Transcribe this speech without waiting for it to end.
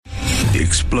The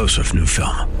explosive new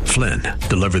film, Flynn,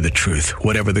 deliver the truth,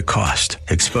 whatever the cost,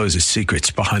 exposes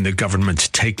secrets behind the government's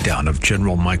takedown of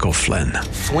General Michael Flynn.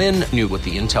 Flynn knew what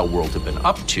the intel world had been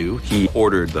up to. He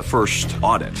ordered the first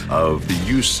audit of the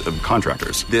use of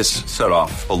contractors. This set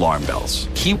off alarm bells.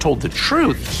 He told the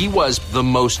truth. He was the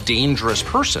most dangerous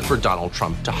person for Donald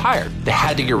Trump to hire. They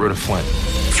had to get rid of Flynn.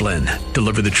 Flynn,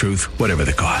 deliver the truth, whatever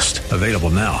the cost. Available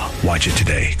now. Watch it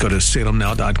today. Go to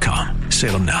salemnow.com.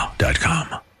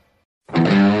 salemnow.com.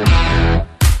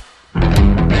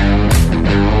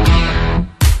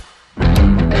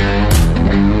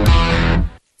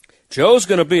 Joe's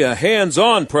going to be a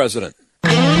hands-on president.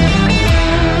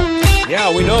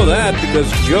 Yeah, we know that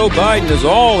because Joe Biden has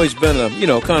always been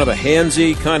kind of a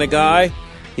handsy kind of guy.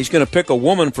 He's going to pick a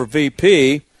woman for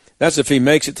VP. That's if he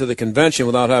makes it to the convention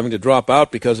without having to drop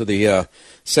out because of the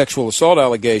sexual assault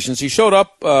allegations. He showed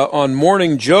up on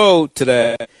Morning Joe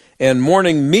today, and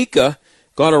Morning Mika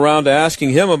gone around to asking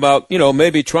him about,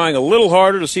 maybe trying a little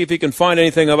harder to see if he can find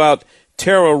anything about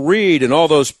Tara Reid and all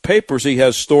those papers he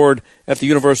has stored at the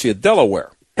University of Delaware.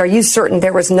 Are you certain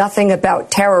there was nothing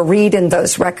about Tara Reid in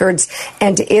those records?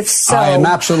 And if so, I am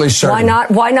absolutely certain.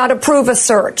 Why not approve a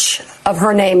search of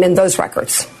her name in those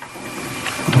records?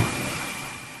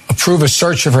 Approve a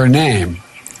search of her name?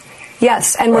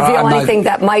 Yes, and reveal anything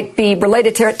that might be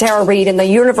related to Tara Reid in the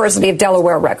University of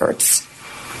Delaware records.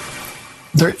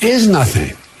 There is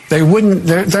nothing. They wouldn't.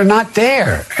 They're not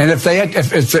there. And if they had,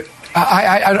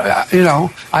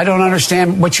 I don't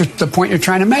understand the point you're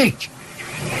trying to make.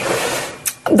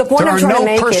 The point I'm trying to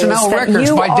make is that there are no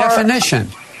personnel records by definition.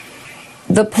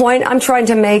 The point I'm trying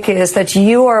to make is that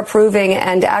you are approving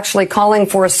and actually calling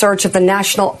for a search of the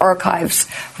National Archives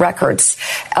records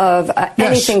of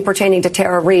anything pertaining to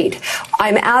Tara Reid.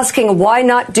 I'm asking why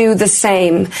not do the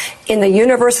same in the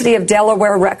University of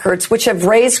Delaware records, which have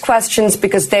raised questions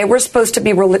because they were supposed to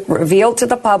be revealed to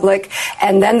the public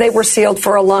and then they were sealed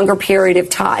for a longer period of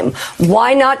time.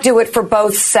 Why not do it for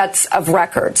both sets of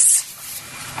records?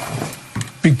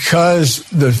 Because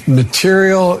the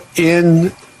material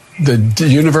in the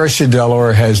University of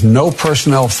Delaware has no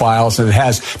personnel files,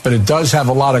 but it does have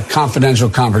a lot of confidential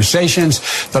conversations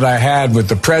that I had with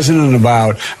the president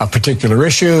about a particular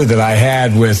issue, that I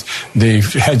had with the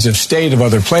heads of state of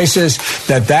other places,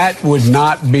 that would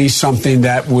not be something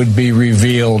that would be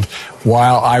revealed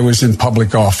while I was in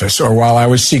public office or while I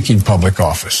was seeking public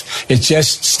office. It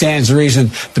just stands to reason,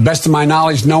 to the best of my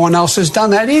knowledge, no one else has done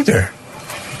that either.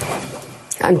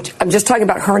 I'm just talking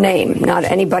about her name, not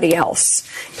anybody else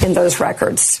in those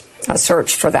records. A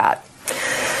search for that.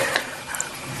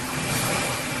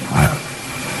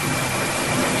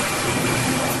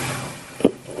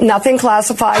 Nothing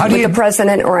classified with the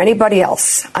president or anybody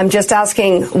else. I'm just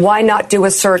asking why not do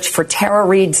a search for Tara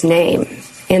Reid's name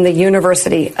in the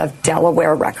University of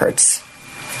Delaware records?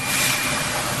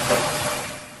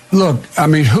 Look, I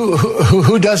mean,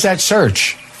 who does that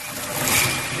search?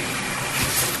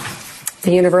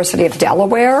 The University of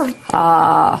Delaware.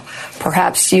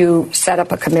 Perhaps you set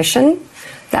up a commission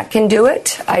that can do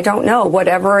it. I don't know.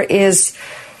 Whatever is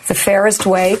the fairest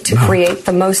way to create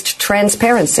the most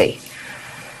transparency.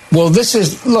 Well,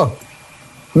 look,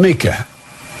 Mika,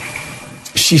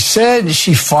 she said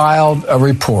she filed a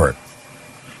report.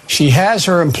 She has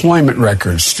her employment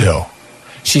records still.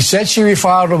 She said she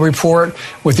refiled a report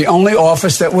with the only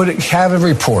office that would have a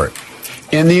report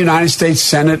in the United States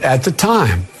Senate at the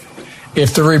time.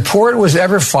 If the report was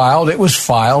ever filed, it was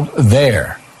filed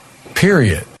there,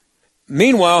 period.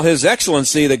 Meanwhile, His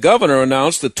Excellency, the governor,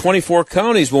 announced that 24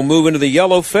 counties will move into the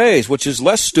yellow phase, which is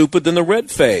less stupid than the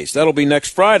red phase. That'll be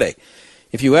next Friday.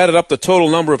 If you added up the total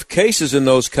number of cases in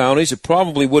those counties, it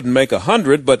probably wouldn't make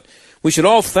 100, but we should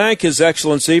all thank His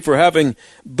Excellency for having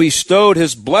bestowed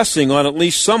his blessing on at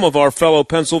least some of our fellow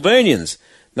Pennsylvanians.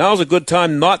 Now's a good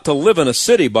time not to live in a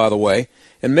city, by the way.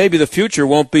 And maybe the future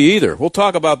won't be either. We'll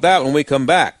talk about that when we come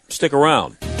back. Stick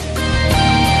around.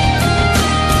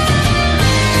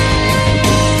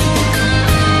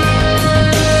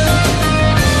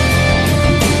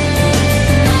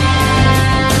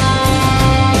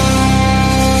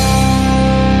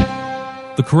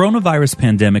 The coronavirus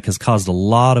pandemic has caused a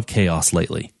lot of chaos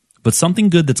lately. But something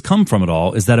good that's come from it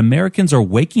all is that Americans are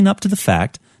waking up to the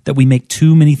fact that we make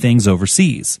too many things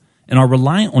overseas and are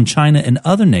reliant on China and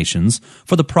other nations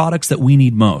for the products that we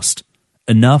need most.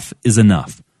 Enough is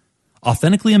enough.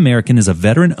 Authentically American is a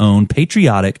veteran-owned,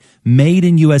 patriotic,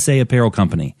 made-in-USA apparel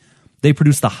company. They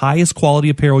produce the highest quality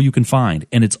apparel you can find,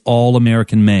 and it's all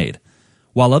American-made.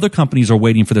 While other companies are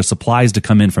waiting for their supplies to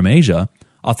come in from Asia,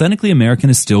 Authentically American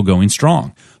is still going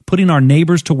strong, putting our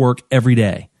neighbors to work every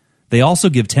day. They also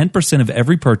give 10% of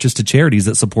every purchase to charities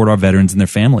that support our veterans and their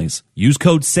families. Use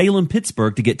code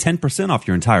SALEMPittsburgh to get 10% off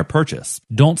your entire purchase.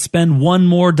 Don't spend one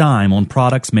more dime on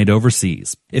products made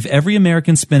overseas. If every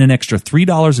American spent an extra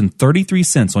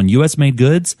 $3.33 on U.S.-made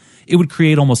goods, it would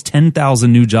create almost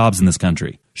 10,000 new jobs in this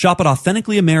country. Shop at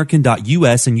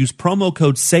authenticallyamerican.us and use promo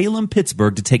code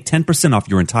SALEMPittsburgh to take 10% off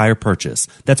your entire purchase.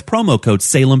 That's promo code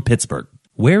SALEMPittsburgh.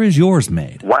 Where is yours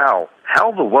made? Wow,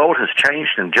 how the world has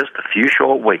changed in just a few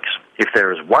short weeks. If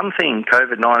there is one thing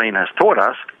COVID-19 has taught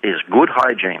us, is good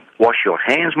hygiene. Wash your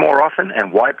hands more often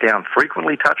and wipe down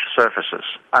frequently touched surfaces.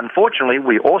 Unfortunately,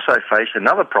 we also face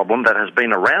another problem that has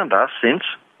been around us since,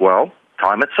 well,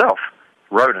 time itself.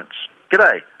 Rodents.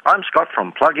 G'day, I'm Scott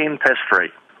from Plug-In Pest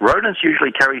Free. Rodents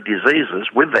usually carry diseases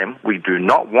with them we do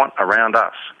not want around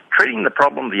us. Treating the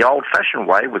problem the old-fashioned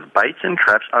way with baits and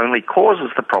traps only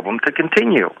causes the problem to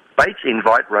continue. Baits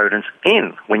invite rodents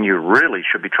in when you really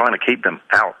should be trying to keep them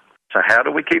out. So how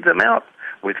do we keep them out?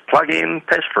 With Plug-In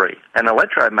Pest Free, an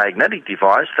electromagnetic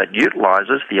device that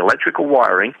utilizes the electrical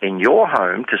wiring in your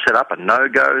home to set up a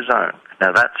no-go zone.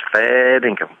 Now that's fair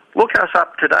dinkum. Look us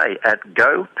up today at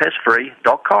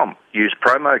gopestfree.com. Use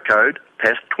promo code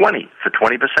PEST20 for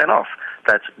 20% off.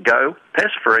 That's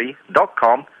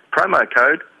gopestfree.com, promo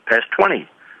code PEST20.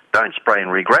 Don't spray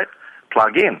and regret.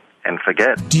 Plug in and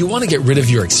forget. Do you want to get rid of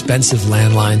your expensive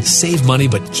landline, save money,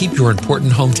 but keep your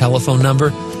important home telephone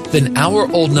number? Then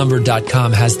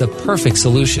OurOldNumber.com has the perfect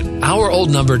solution.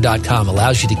 OurOldNumber.com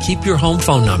allows you to keep your home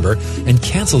phone number and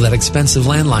cancel that expensive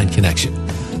landline connection.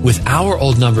 With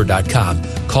OurOldNumber.com,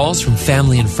 calls from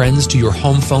family and friends to your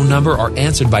home phone number are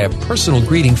answered by a personal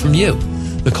greeting from you.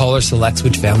 The caller selects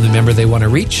which family member they want to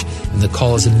reach, and the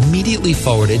call is immediately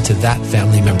forwarded to that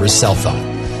family member's cell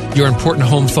phone. Your important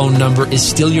home phone number is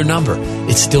still your number.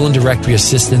 It's still in directory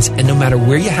assistance, and no matter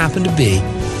where you happen to be,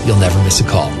 you'll never miss a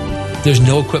call. There's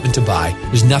no equipment to buy,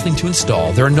 there's nothing to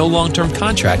install, there are no long-term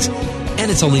contracts,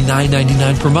 and it's only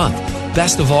 $9.99 per month.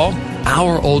 Best of all,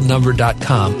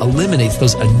 OurOldNumber.com eliminates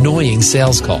those annoying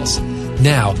sales calls.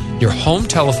 Now, your home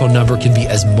telephone number can be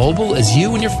as mobile as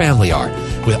you and your family are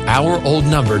with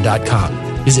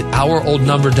OurOldNumber.com. Visit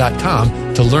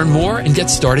OurOldNumber.com to learn more and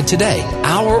get started today.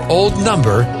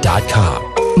 OurOldNumber.com.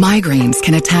 Migraines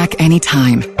can attack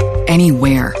anytime,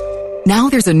 anywhere. Now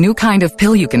there's a new kind of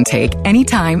pill you can take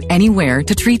anytime, anywhere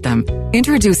to treat them.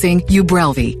 Introducing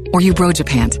Ubrelvy or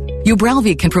Ubrogepant.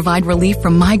 Ubrelvy can provide relief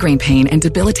from migraine pain and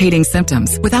debilitating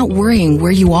symptoms without worrying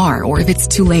where you are or if it's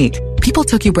too late. People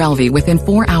took Ubrelvy within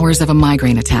 4 hours of a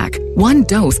migraine attack. One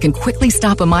dose can quickly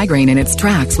stop a migraine in its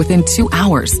tracks within 2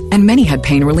 hours, and many had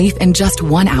pain relief in just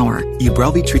 1 hour.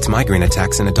 Ubrelvy treats migraine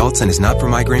attacks in adults and is not for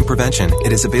migraine prevention.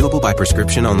 It is available by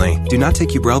prescription only. Do not take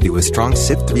Ubrelvy with strong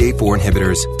CYP3A4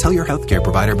 inhibitors. Tell your healthcare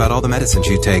provider about all the medicines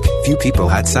you take. Few people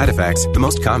had side effects. The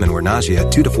most common were nausea,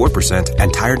 2 to 4%,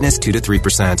 and tiredness, 2 to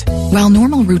 3%. While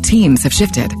normal routines have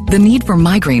shifted, the need for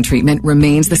migraine treatment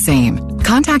remains the same.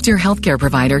 Contact your healthcare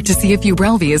provider to see if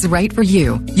Ubrelvy is right for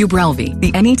you. Ubrelvy,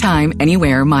 the anytime,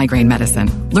 anywhere migraine medicine.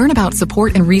 Learn about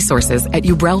support and resources at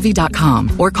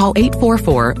ubrelvy.com or call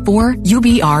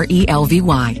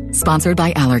 844-4UBRELVY. Sponsored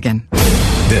by Allergan.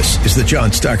 This is the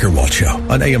John Steigerwald Show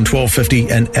on AM 1250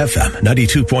 and FM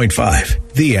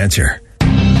 92.5. The Answer.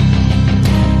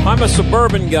 I'm a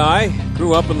suburban guy,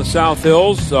 grew up in the South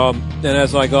Hills, and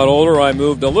as I got older, I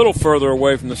moved a little further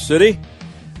away from the city.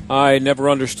 I never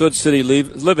understood city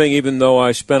living, even though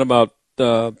I spent about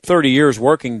 30 years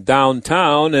working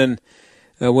downtown, and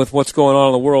with what's going on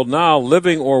in the world now,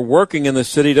 living or working in the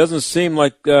city doesn't seem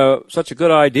like such a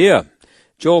good idea.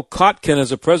 Joel Kotkin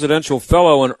is a presidential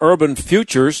fellow in urban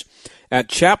futures at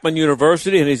Chapman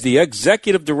University, and he's the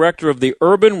executive director of the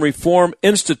Urban Reform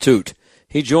Institute.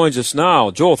 He joins us now.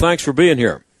 Joel, thanks for being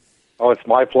here. Oh, it's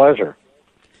my pleasure.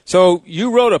 So you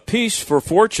wrote a piece for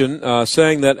Fortune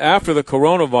saying that after the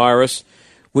coronavirus,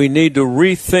 we need to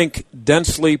rethink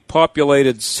densely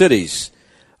populated cities.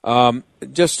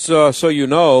 Just so you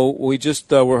know, we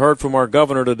just were heard from our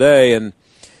governor today, and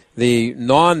the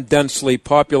non-densely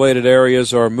populated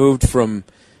areas are moved from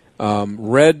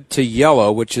red to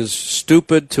yellow, which is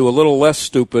stupid to a little less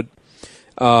stupid.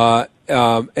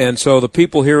 And so the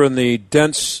people here in the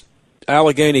dense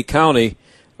Allegheny County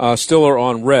still are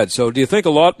on red. So do you think a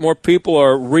lot more people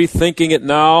are rethinking it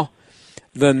now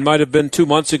than might have been 2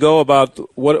 months ago about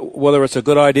whether it's a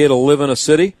good idea to live in a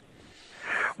city?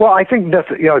 Well, I think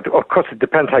that's, of course it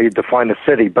depends how you define a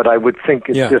city, but I would think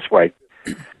it's this way.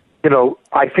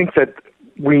 I think that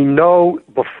we know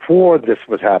before this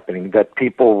was happening that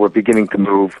people were beginning to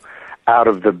move out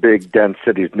of the big dense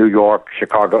cities, New York,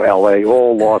 Chicago, L.A.,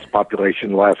 all lost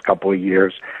population the last couple of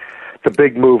years. the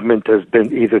big movement has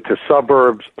been either to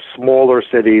suburbs, smaller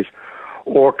cities,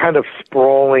 or kind of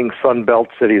sprawling Sunbelt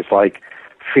cities like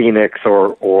Phoenix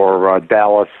or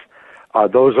Dallas.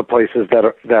 Those are places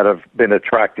that have been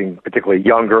attracting particularly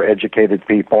younger, educated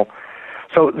people.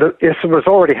 So this was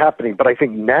already happening, but I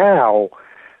think now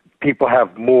people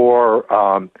have more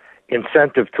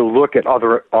incentive to look at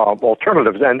other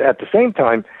alternatives. And at the same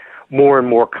time, more and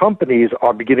more companies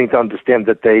are beginning to understand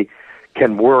that they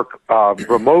can work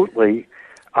remotely,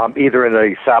 either in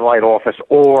a satellite office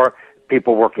or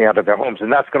people working out of their homes.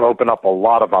 And that's going to open up a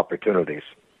lot of opportunities.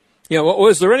 Yeah, well,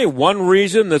 is there any one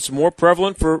reason that's more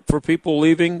prevalent for people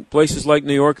leaving places like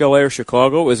New York, LA, or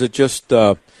Chicago? Is it just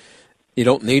you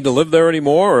don't need to live there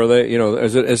anymore, or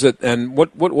is it? And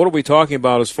what are we talking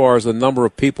about as far as the number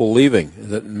of people leaving?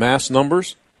 Is it mass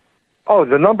numbers? Oh,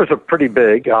 the numbers are pretty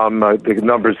big. The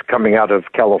numbers coming out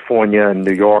of California and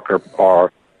New York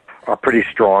are pretty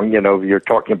strong. You're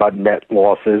talking about net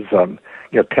losses.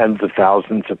 Tens of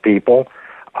thousands of people.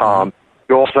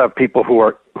 You also have people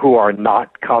who are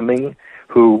not coming.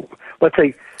 Who, let's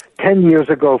say, 10 years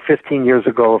ago, 15 years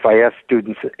ago, if I asked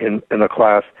students in a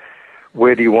class,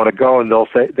 where do you want to go, and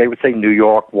they would say New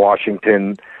York,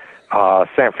 Washington,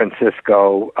 San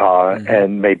Francisco,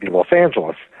 and maybe Los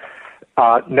Angeles.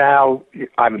 Now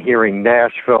I'm hearing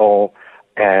Nashville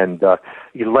and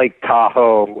Lake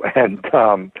Tahoe and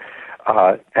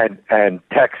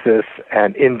Texas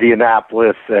and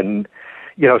Indianapolis, and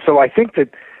so I think that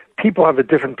people have a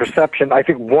different perception. I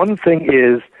think one thing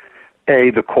is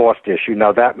the cost issue.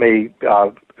 Now that may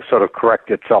sort of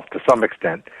correct itself to some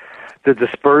extent. The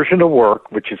dispersion of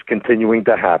work, which is continuing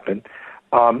to happen,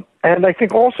 and I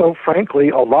think also, frankly,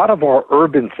 a lot of our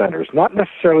urban centers, not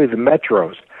necessarily the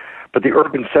metros, but the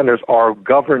urban centers are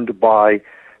governed by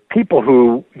people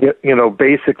who,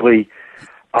 basically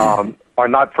are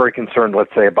not very concerned,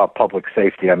 let's say, about public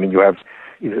safety. I mean, you have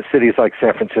cities like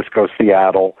San Francisco,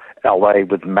 Seattle, L.A.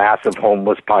 with massive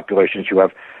homeless populations. You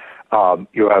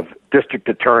have district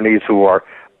attorneys who are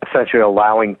essentially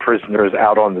allowing prisoners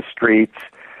out on the streets.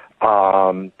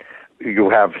 You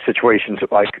have situations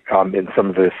like in some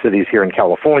of the cities here in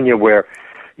California where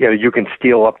you can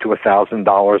steal up to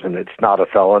 $1,000 and it's not a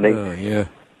felony. Yeah.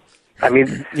 I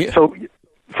mean, so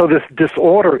this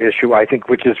disorder issue, I think,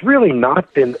 which has really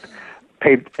not been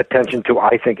paid attention to,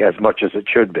 I think, as much as it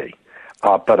should be.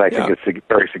 But I think it's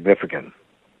very significant.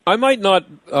 I might not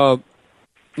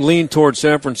lean towards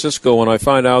San Francisco when I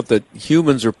find out that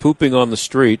humans are pooping on the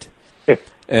street.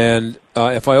 And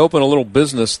if I open a little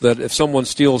business, that if someone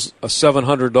steals a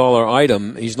 $700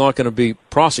 item, he's not going to be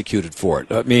prosecuted for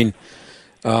it. I mean,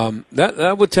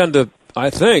 that would tend to, I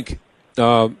think,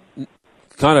 kind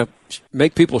of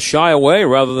make people shy away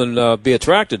rather than be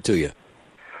attracted to you.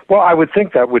 Well, I would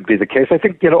think that would be the case. I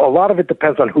think, a lot of it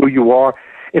depends on who you are.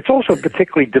 It's also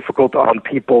particularly difficult on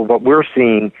people. What we're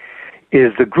seeing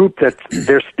is the group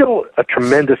there's still a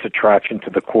tremendous attraction to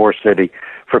the core city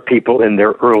for people in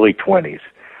their early 20s.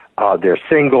 They're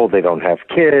single, they don't have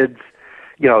kids,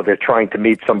 they're trying to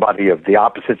meet somebody of the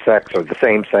opposite sex or the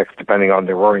same sex, depending on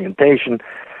their orientation.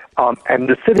 And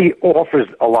the city offers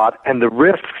a lot, and the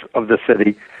risks of the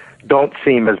city don't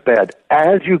seem as bad.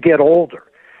 As you get older,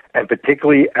 and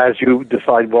particularly as you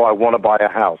decide, well, I want to buy a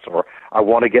house, or I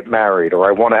want to get married, or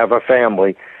I want to have a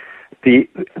family, the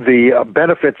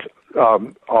benefits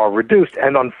are reduced.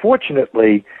 And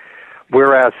unfortunately,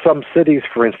 whereas some cities,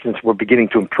 for instance, were beginning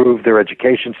to improve their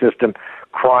education system,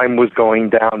 crime was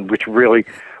going down, which really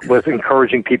was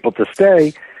encouraging people to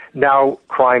stay. Now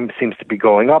crime seems to be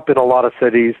going up in a lot of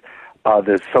cities.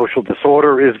 The social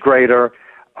disorder is greater.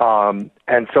 And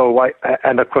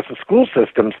of course, the school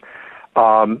systems,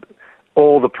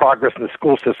 all the progress in the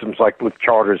school systems, like with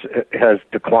charters, has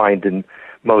declined in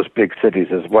most big cities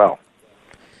as well.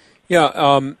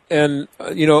 Yeah, and,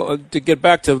 to get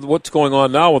back to what's going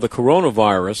on now with the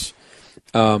coronavirus,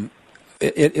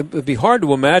 it would be hard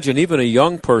to imagine even a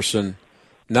young person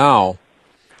now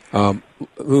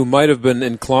who might have been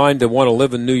inclined to want to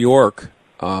live in New York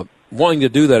wanting to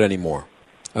do that anymore.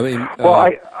 I mean,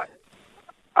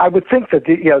 I would think that,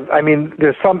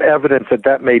 there's some evidence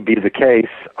that may be the case.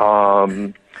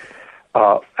 I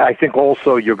think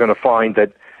also you're going to find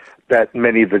that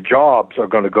many of the jobs are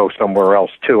going to go somewhere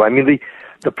else, too. I mean,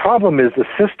 the problem is the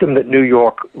system that New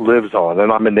York lives on,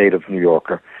 and I'm a native New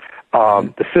Yorker,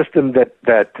 the system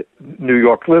that New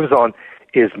York lives on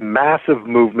is massive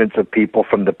movements of people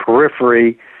from the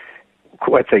periphery,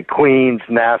 let's say Queens,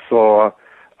 Nassau,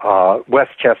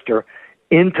 Westchester,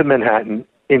 into Manhattan,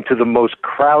 into the most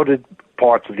crowded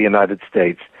parts of the United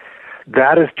States.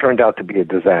 That has turned out to be a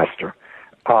disaster.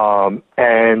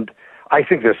 And I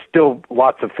think there's still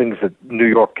lots of things that New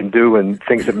York can do and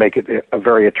things that make it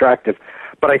very attractive.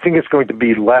 But I think it's going to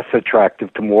be less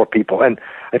attractive to more people. And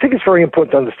I think it's very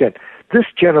important to understand this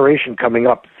generation coming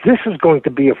up, this is going to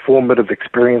be a formative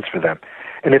experience for them.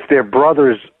 And if their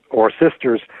brothers or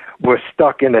sisters were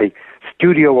stuck in a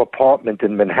studio apartment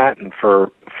in Manhattan for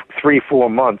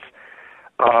 3-4 months,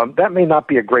 that may not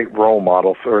be a great role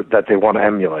model for that they want to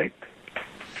emulate.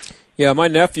 Yeah, my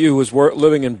nephew was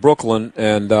living in Brooklyn,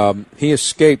 and he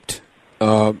escaped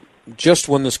just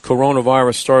when this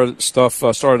coronavirus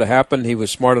started to happen. He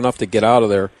was smart enough to get out of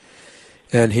there,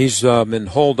 and he's been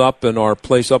holed up in our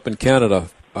place up in Canada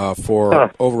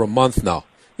for over a month now.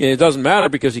 It doesn't matter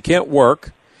because he can't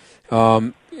work.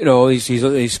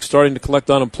 He's starting to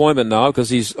collect unemployment now because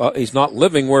he's not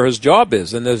living where his job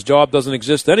is, and his job doesn't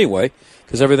exist anyway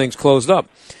because everything's closed up.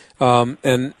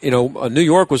 New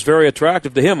York was very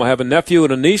attractive to him. I have a nephew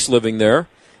and a niece living there,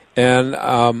 and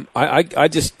I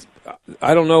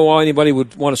don't know why anybody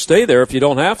would want to stay there if you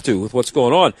don't have to with what's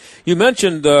going on. You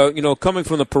mentioned, coming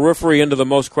from the periphery into the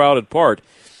most crowded part.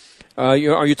 Are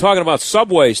you talking about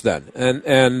subways then?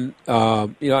 And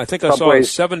I think I saw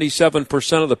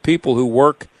 77% of the people who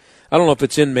work, I don't know if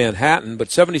it's in Manhattan, but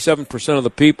 77% of the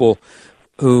people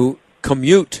who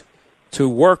commute to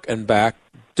work and back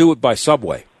do it by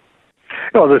subway.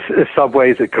 No, this is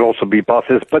subways. It could also be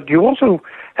buses, but you also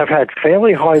have had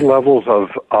fairly high levels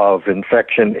of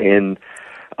infection in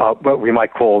what we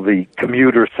might call the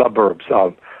commuter suburbs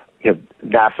of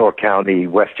Nassau County,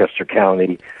 Westchester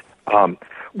County,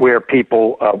 where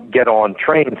people get on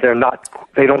trains.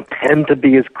 They don't tend to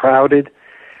be as crowded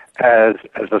as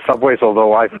the subways,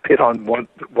 although I've been on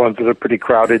ones that are pretty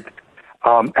crowded.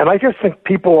 And I just think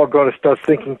people are going to start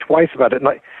thinking twice about it.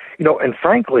 And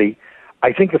frankly,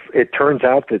 I think if it turns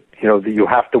out that that you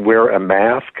have to wear a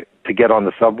mask to get on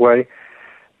the subway,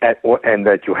 and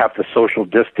that you have to social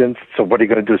distance, so what are you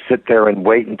going to do? Sit there and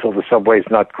wait until the subway is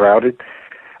not crowded?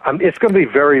 It's going to be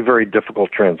a very, very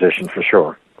difficult transition for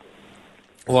sure.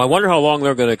 Well, I wonder how long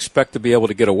they're going to expect to be able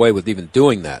to get away with even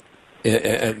doing that.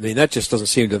 I mean, that just doesn't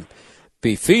seem to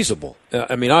be feasible.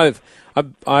 I mean, I've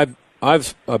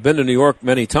been to New York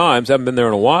many times. Haven't been there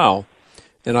in a while,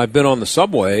 and I've been on the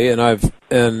subway, and I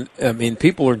mean,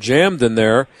 people are jammed in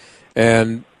there,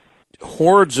 and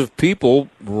hordes of people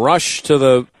rush to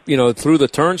the through the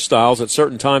turnstiles at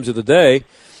certain times of the day.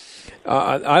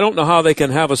 I don't know how they can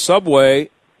have a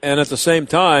subway and at the same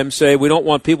time say we don't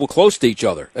want people close to each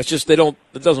other. That's just it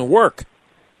doesn't work.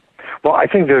 Well, I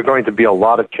think there are going to be a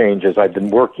lot of changes. I've been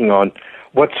working on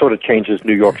what sort of changes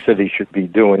New York City should be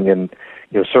doing, and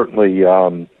certainly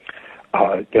they're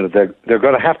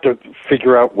going to have to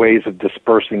figure out ways of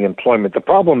dispersing employment. The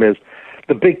problem is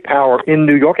the big power in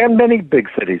New York and many big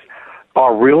cities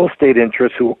are real estate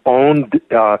interests who own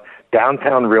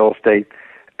downtown real estate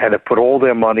and have put all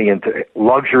their money into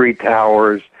luxury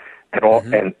towers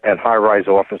and high-rise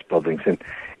office buildings, and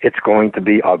it's going to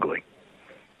be ugly.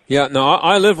 Yeah, no,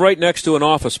 I live right next to an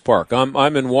office park.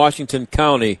 I'm in Washington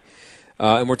County,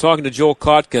 and we're talking to Joel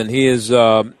Kotkin. He is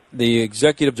the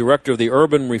executive director of the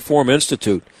Urban Reform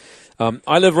Institute.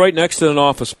 I live right next to an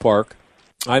office park.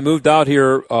 I moved out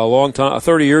here a long time,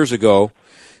 30 years ago,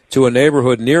 to a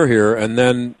neighborhood near here, and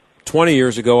then 20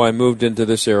 years ago I moved into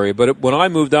this area. But when I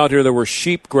moved out here, there were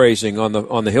sheep grazing on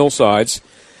the hillsides,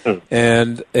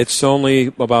 and it's only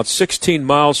about 16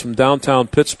 miles from downtown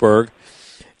Pittsburgh.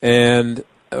 And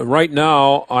right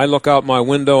now, I look out my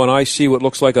window and I see what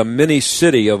looks like a mini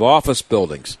city of office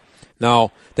buildings.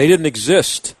 Now, they didn't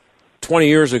exist 20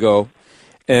 years ago,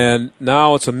 and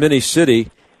now it's a mini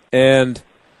city, and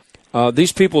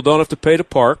these people don't have to pay to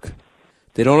park.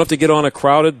 They don't have to get on a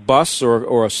crowded bus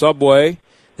or a subway.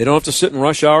 They don't have to sit in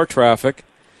rush hour traffic.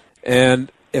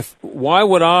 And why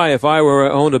would I, if I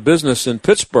owned a business in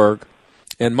Pittsburgh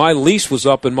and my lease was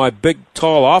up in my big,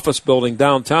 tall office building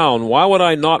downtown, why would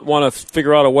I not want to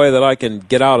figure out a way that I can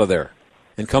get out of there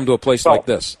and come to a place like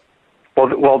this?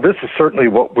 Well, this is certainly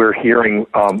what we're hearing.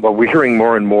 What we're hearing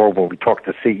more and more when we talk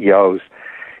to CEOs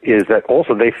is that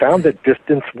also they found that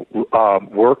distance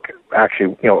work,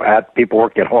 actually, at people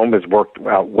working at home has worked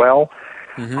out well.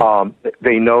 Mm-hmm.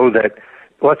 They know that,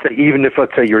 let's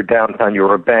say you're downtown,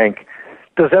 you're a bank.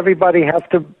 Does everybody have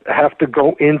to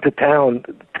go into town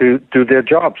to do their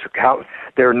jobs?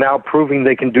 They're now proving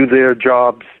they can do their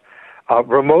jobs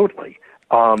remotely.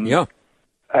 Yeah.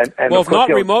 And well, if not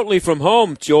remotely from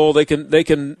home, Joel, they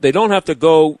don't have to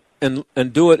go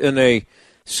and do it in a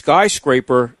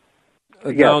skyscraper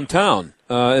downtown.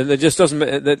 And it just doesn't.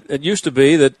 It used to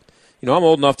be that I'm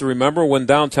old enough to remember when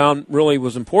downtown really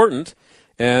was important,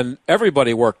 and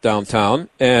everybody worked downtown,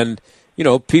 and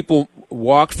people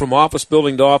walked from office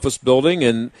building to office building,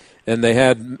 and they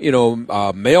had,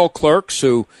 mail clerks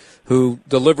who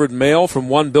delivered mail from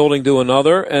one building to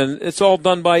another, and it's all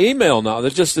done by email now.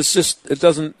 It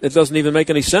doesn't even make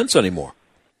any sense anymore.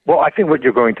 Well, I think what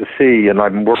you're going to see, and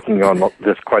I'm working on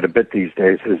this quite a bit these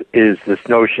days, is this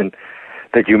notion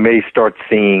that you may start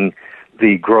seeing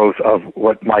the growth of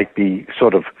what might be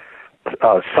sort of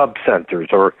sub-centers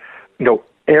or,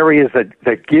 areas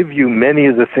that give you many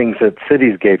of the things that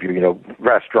cities gave you,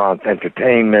 restaurants,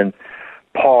 entertainment,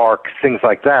 parks, things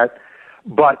like that,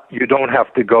 but you don't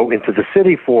have to go into the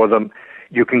city for them.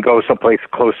 You can go someplace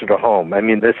closer to home. I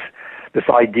mean, this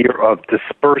idea of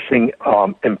dispersing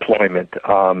employment,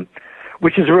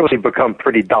 which has really become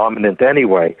pretty dominant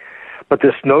anyway, but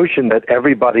this notion that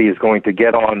everybody is going to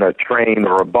get on a train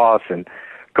or a bus and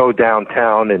go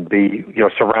downtown and be,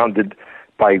 surrounded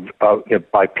by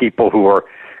people who are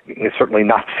certainly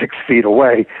not 6 feet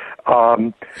away.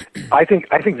 I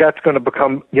think that's going to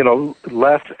become,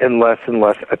 less and less and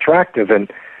less attractive.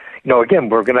 And, again,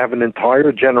 we're going to have an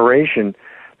entire generation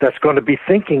that's going to be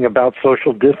thinking about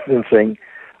social distancing.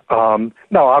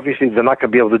 Now, obviously, they're not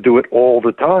going to be able to do it all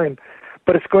the time,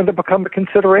 but it's going to become a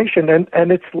consideration,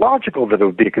 and it's logical that it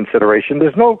would be a consideration.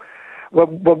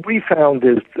 What we found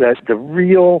is that the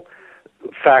real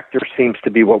factor seems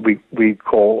to be what we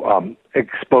call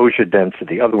exposure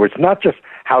density. In other words, not just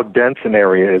how dense an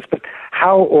area is, but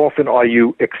how often are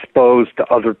you exposed to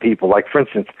other people. Like, for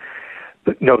instance,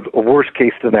 a worst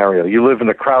case scenario, you live in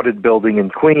a crowded building in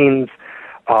Queens,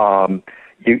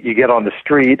 you get on the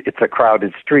street, it's a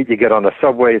crowded street, you get on a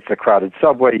subway, it's a crowded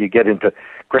subway, you get into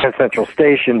Grand Central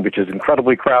Station, which is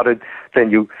incredibly crowded, then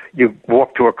you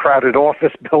walk to a crowded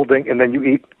office building, and then you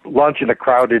eat lunch in a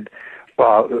crowded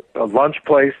lunch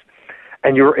place,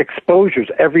 and your exposures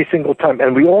every single time.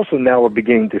 And we also now are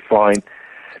beginning to find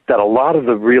that a lot of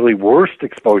the really worst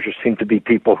exposures seem to be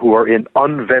people who are in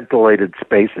unventilated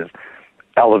spaces,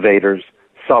 elevators,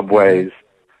 subways,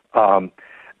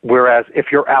 whereas if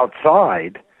you're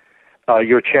outside,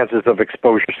 your chances of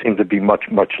exposure seem to be much,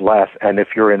 much less, and if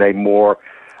you're in a more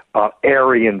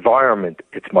airy environment,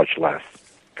 it's much less.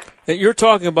 You're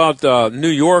talking about New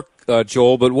York,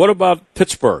 Joel, but what about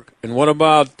Pittsburgh? And what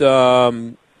about, I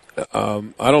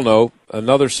don't know,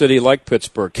 another city like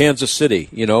Pittsburgh, Kansas City,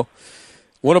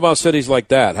 What about cities like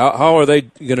that? How are they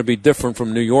going to be different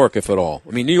from New York, if at all?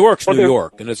 I mean, New York's New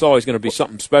York, and it's always going to be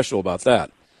something special about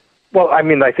that. Well, I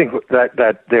mean, I think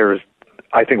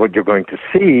I think what you're going to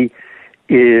see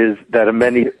is that in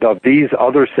many of these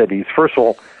other cities, first of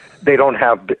all, they don't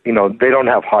have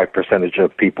high percentage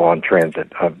of people on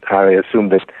transit. I assume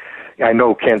that, I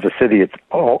know Kansas City, it's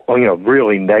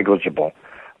really negligible.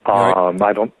 Right.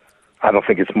 I don't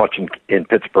think it's much in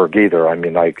Pittsburgh either. I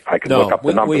mean, I could look up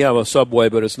the numbers. We have a subway,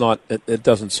 but it's not. It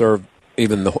doesn't serve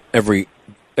even every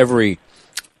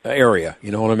area.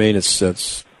 You know what I mean? It's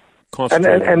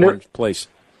concentrated in one place.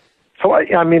 So I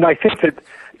think that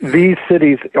these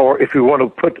cities, or if you want to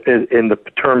put it in the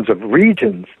terms of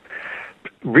regions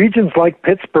like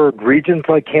Pittsburgh, regions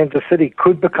like Kansas City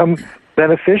could become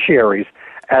beneficiaries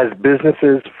as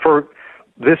businesses, for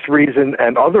this reason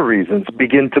and other reasons,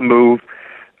 begin to move,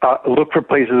 look for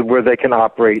places where they can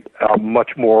operate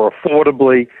much more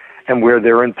affordably, and where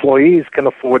their employees can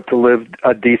afford to live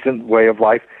a decent way of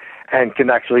life and can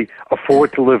actually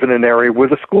afford to live in an area where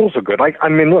the schools are good. I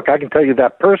mean, look, I can tell you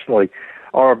that personally.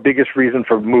 Our biggest reason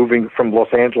for moving from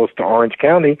Los Angeles to Orange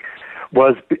County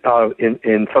was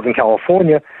in Southern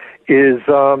California is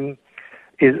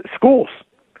schools.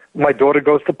 My daughter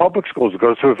goes to public schools,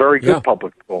 goes to a very good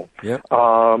public school. Yeah.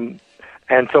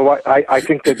 And so I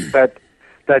think that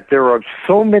there are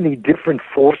so many different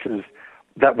forces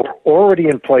that were already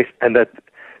in place, and that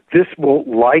this will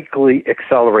likely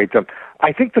accelerate them.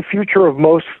 I think the future of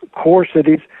most core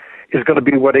cities is going to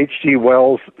be what H.G.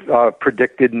 Wells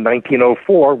predicted in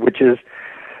 1904, which is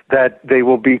that they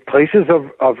will be places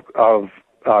of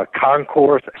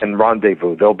concourse and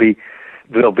rendezvous. There'll be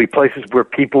places where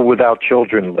people without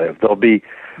children live. There'll be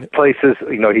places,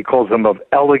 he calls them of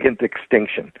elegant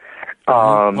extinction.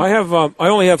 I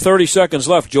only have 30 seconds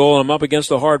left, Joel, and I'm up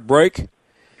against a hard break.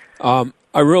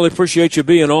 I really appreciate you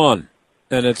being on,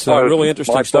 and it's really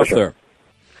interesting stuff there.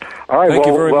 All right, Thank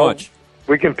you very much.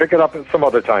 We can pick it up at some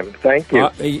other time. Thank you.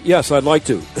 Yes, I'd like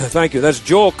to. Thank you. That's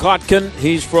Joel Kotkin.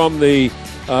 He's from the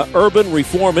Urban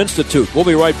Reform Institute. We'll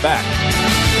be right back.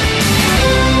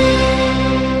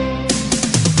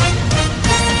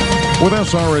 With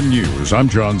SRN News, I'm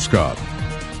John Scott.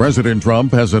 President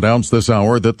Trump has announced this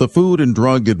hour that the Food and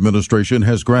Drug Administration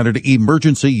has granted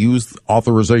emergency use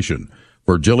authorization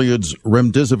for Gilead's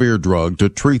remdesivir drug to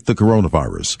treat the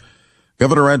coronavirus.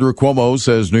 Governor Andrew Cuomo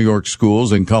says New York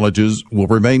schools and colleges will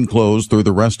remain closed through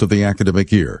the rest of the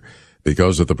academic year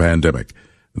because of the pandemic.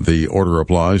 The order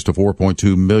applies to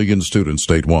 4.2 million students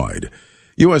statewide.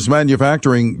 U.S.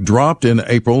 manufacturing dropped in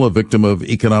April, a victim of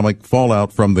economic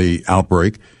fallout from the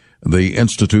outbreak. The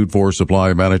Institute for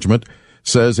Supply Management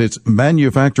says its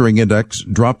manufacturing index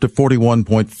dropped to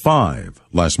 41.5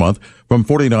 last month from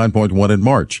 49.1 in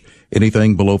March.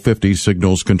 Anything below 50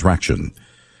 signals contraction.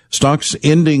 Stocks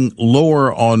ending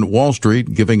lower on Wall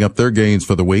Street, giving up their gains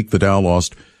for the week. The Dow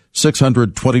lost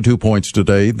 622 points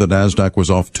today. The Nasdaq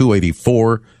was off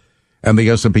 284, and the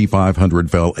S&P 500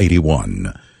 fell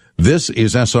 81. This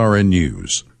is SRN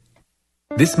News.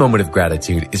 This moment of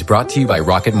gratitude is brought to you by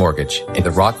Rocket Mortgage and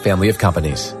the Rock family of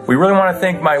companies. We really want to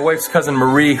thank my wife's cousin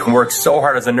Marie, who works so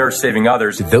hard as a nurse saving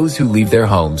others. To those who leave their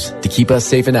homes to keep us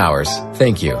safe in ours,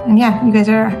 thank you. And yeah, you guys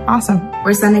are awesome.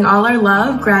 We're sending all our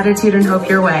love, gratitude, and hope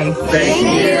your way. Thank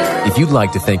you. If you'd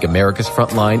like to thank America's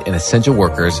frontline and essential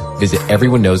workers, visit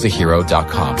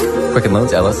everyoneknowsahero.com. Quicken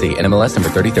Loans, LLC, NMLS number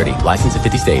 3030, licensed in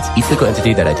 50 states. Each legal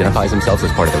entity that identifies themselves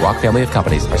as part of the Rock family of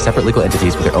companies are separate legal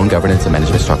entities with their own governance and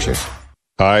management structures.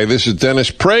 Hi, this is Dennis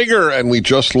Prager, and we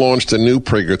just launched a new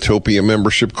Pragertopia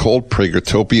membership called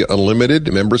Pragertopia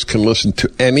Unlimited. Members can listen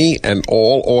to any and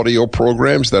all audio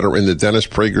programs that are in the Dennis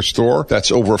Prager store.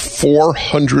 That's over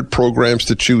 400 programs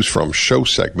to choose from. Show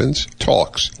segments,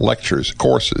 talks, lectures,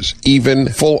 courses, even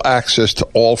full access to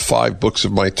all 5 books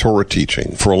of my Torah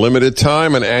teaching. For a limited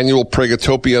time, an annual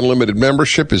Pragertopia Unlimited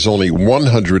membership is only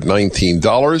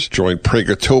 $119. Join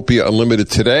Pragertopia Unlimited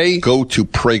today. Go to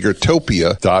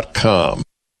Pragertopia.com.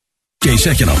 Jay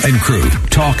Sekulow and crew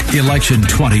talk election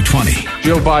 2020.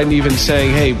 Joe Biden even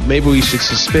saying, hey, maybe we should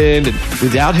suspend. And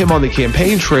without him on the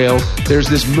campaign trail, there's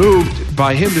this move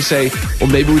by him to say,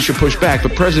 well, maybe we should push back.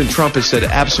 But President Trump has said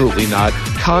absolutely not.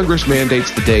 Congress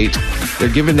mandates the date. They're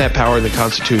given that power in the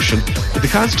Constitution. But the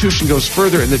Constitution goes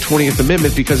further in the 20th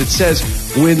Amendment because it says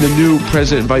when the new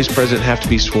president and vice president have to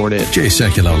be sworn in. Jay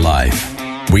Sekulow live.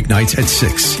 Weeknights at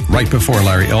 6, right before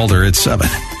Larry Elder at 7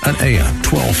 on AM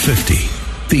 1250.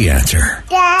 The Answer.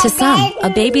 To some, a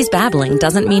baby's babbling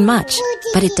doesn't mean much,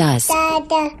 but it does.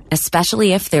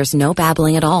 Especially if there's no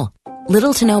babbling at all.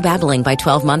 Little to no babbling by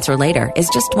 12 months or later is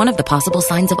just one of the possible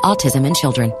signs of autism in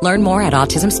children. Learn more at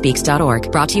autismspeaks.org.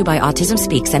 Brought to you by Autism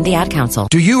Speaks and the Ad Council.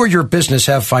 Do you or your business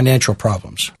have financial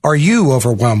problems? Are you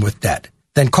overwhelmed with debt?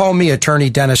 Then call me, Attorney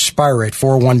Dennis Spire, at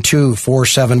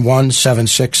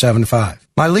 412-471-7675.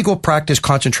 My legal practice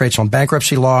concentrates on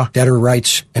bankruptcy law, debtor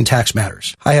rights, and tax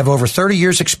matters. I have over 30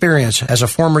 years' experience as a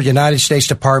former United States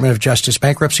Department of Justice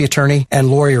bankruptcy attorney and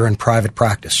lawyer in private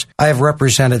practice. I have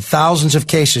represented thousands of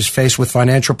cases faced with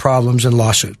financial problems and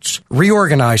lawsuits.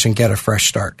 Reorganize and get a fresh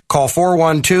start. Call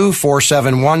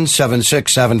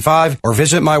 412-471-7675 or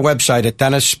visit my website at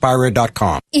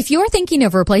DennisSpira.com. If you're thinking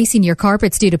of replacing your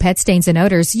carpets due to pet stains and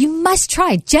odors, you must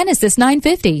try Genesis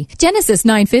 950. Genesis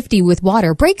 950 with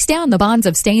water breaks down the bonds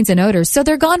of stains and odors so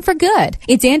they're gone for good.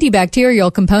 Its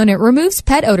antibacterial component removes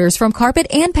pet odors from carpet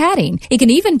and padding. It can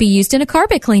even be used in a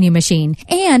carpet cleaning machine.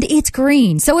 And it's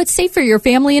green, so it's safe for your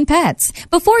family and pets.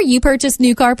 Before you purchase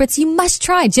new carpets, you must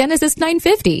try Genesis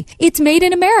 950. It's made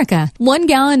in America. 1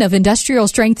 gallon of industrial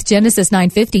strength Genesis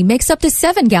 950 makes up to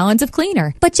 7 gallons of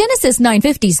cleaner. But Genesis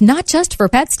 950 is not just for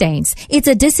pet stains. It's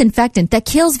a disinfectant that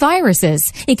kills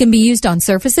viruses. It can be used on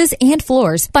surfaces and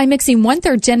floors by mixing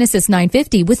 1/3 Genesis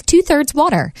 950 with 2/3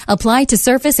 water. Apply to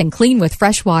surface and clean with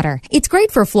fresh water. It's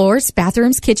great for floors,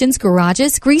 bathrooms, kitchens,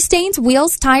 garages, grease stains,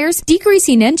 wheels, tires,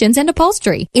 degreasing engines, and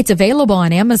upholstery. It's available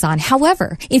on Amazon.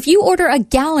 However, if you order a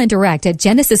gallon direct at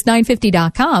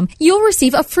Genesis950.com, you'll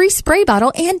receive a free spray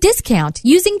bottle and discount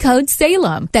using code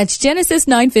SALEM. That's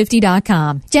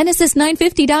Genesis950.com.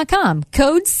 Genesis950.com.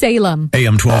 Code SALEM.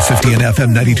 AM 1250 and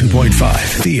FM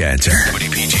 92.5. The Answer.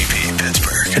 WPGP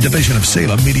Pittsburgh, a division of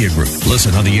Salem Media Group.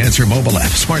 Listen on the Answer mobile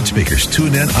app, smart speakers,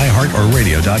 TuneIn, iHeart, or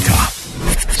radio.com.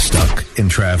 Stuck in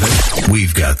traffic?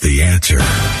 We've got the answer.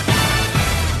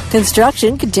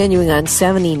 Construction continuing on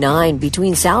 79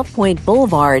 between South Point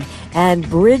Boulevard and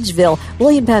Bridgeville.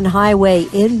 William Penn Highway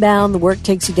inbound. The work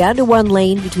takes you down to 1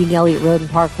 lane between Elliott Road and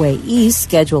Parkway East,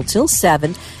 scheduled till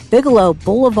 7. Bigelow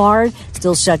Boulevard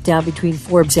still shut down between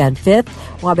Forbes and 5th.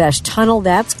 Wabash Tunnel,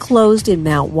 that's closed in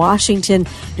Mount Washington.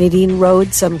 Nadine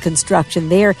Road, some construction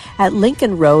there at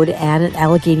Lincoln Road and at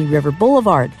Allegheny River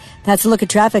Boulevard. That's a look at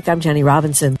traffic. I'm Jenny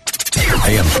Robinson.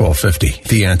 AM 1250,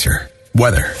 The Answer.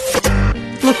 Weather.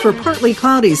 look for partly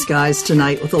cloudy skies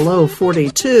tonight with a low of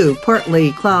 42.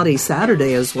 Partly cloudy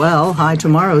Saturday as well. High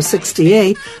tomorrow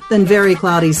 68. Then very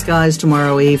cloudy skies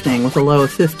tomorrow evening with a low of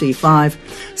 55.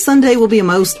 Sunday will be a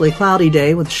mostly cloudy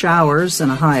day with showers and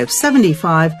a high of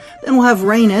 75. Then we'll have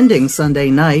rain ending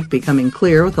Sunday night, becoming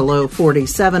clear with a low of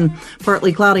 47.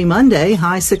 Partly cloudy Monday,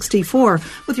 high 64.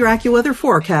 With your AccuWeather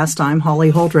forecast, I'm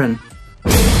Holly Holdren.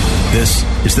 This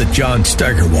is the John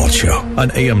Steigerwald Show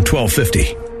on AM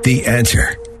 1250. The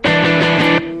Answer.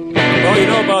 Well, you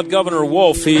know about Governor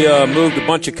Wolf. He moved a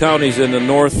bunch of counties in the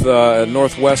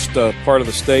northwest part of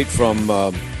the state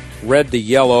from red to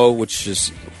yellow, which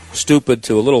is stupid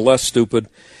to a little less stupid.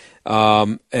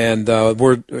 And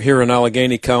we're here in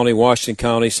Allegheny County, Washington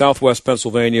County, southwest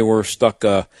Pennsylvania. We're stuck,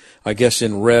 I guess,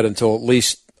 in red until at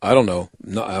least, I don't know.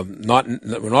 We're not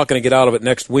going to get out of it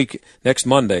next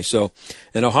Monday. So,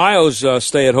 and Ohio's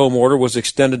stay-at-home order was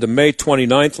extended to May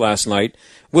 29th last night,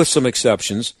 with some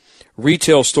exceptions.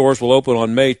 Retail stores will open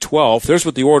on May 12th. Here's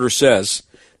what the order says.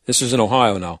 This is in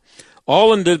Ohio now.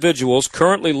 All individuals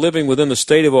currently living within the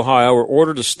state of Ohio are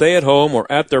ordered to stay at home or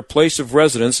at their place of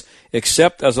residence,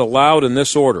 except as allowed in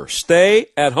this order. Stay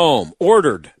at home.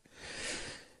 Ordered.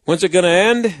 When's it going to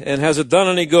end, and has it done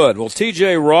any good? Well,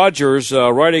 T.J. Rogers,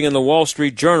 writing in the Wall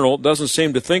Street Journal, doesn't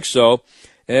seem to think so,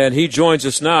 and he joins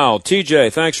us now.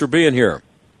 T.J., thanks for being here.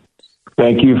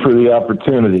 Thank you for the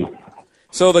opportunity.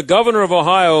 So the governor of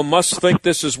Ohio must think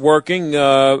this is working.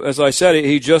 As I said,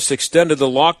 he just extended the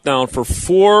lockdown for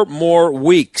 4 more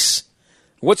weeks.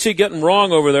 What's he getting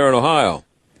wrong over there in Ohio?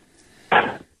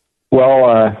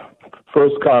 Well,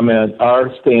 first comment,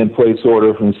 our stay-in-place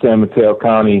order from San Mateo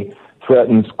County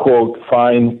threatens, quote,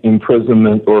 fine,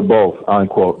 imprisonment, or both,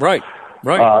 unquote. Right.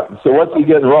 So what's he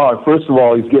getting wrong? First of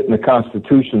all, he's getting the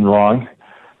Constitution wrong.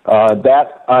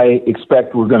 That I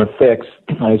expect we're going to fix.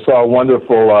 I saw a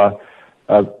wonderful,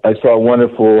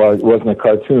 it wasn't a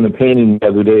cartoon, a painting the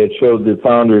other day. It showed the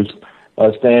founders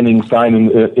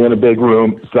signing in a big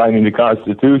room, signing the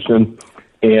Constitution,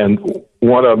 and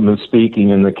one of them is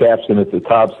speaking, and the caption at the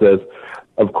top says,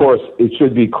 of course, it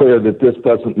should be clear that this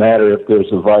doesn't matter if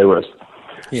there's a virus.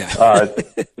 Yeah.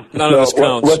 None of this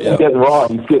counts. What's he getting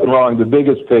wrong? He's getting wrong the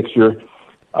biggest picture.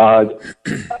 I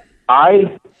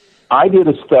did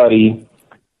a study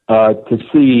to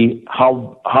see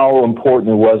how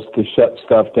important it was to shut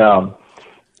stuff down.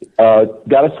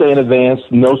 Got to say in advance,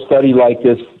 no study like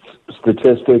this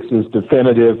statistics is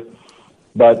definitive,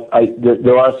 but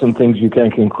there are some things you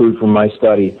can conclude from my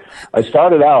study. I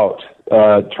started out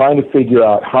trying to figure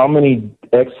out how many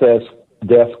excess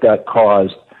deaths got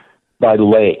caused by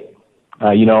delay.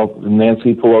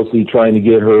 Nancy Pelosi trying to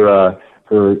get her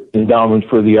endowment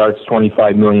for the arts,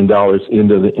 $25 million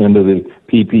into the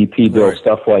PPP bill,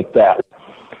 stuff like that.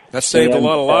 That saved a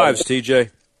lot of lives,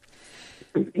 TJ.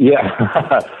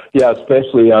 Yeah, yeah,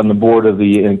 especially on the board of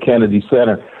the Kennedy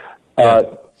Center.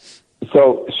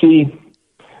 So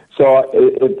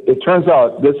it turns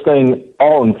out this thing,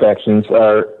 all infections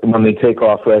are, when they take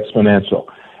off, are exponential,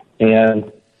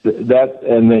 and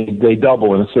they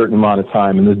double in a certain amount of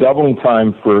time. And the doubling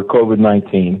time for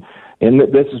COVID-19, and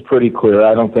this is pretty clear,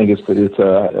 I don't think it's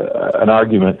an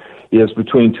argument, is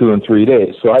between 2 and 3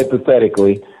 days. So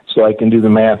hypothetically, so I can do the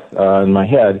math in my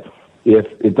head, if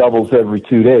it doubles every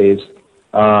 2 days,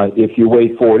 if you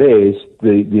wait 4 days,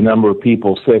 the number of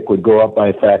people sick would go up by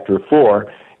a factor of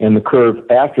 4, and the curve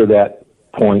after that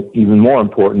point, even more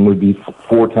important, would be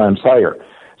 4 times higher.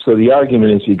 So the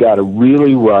argument is you got to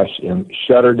really rush and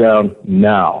shut her down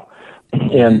now.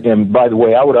 And by the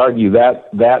way, I would argue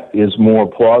that is more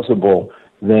plausible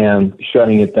than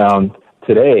shutting it down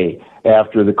today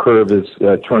after the curve is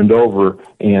turned over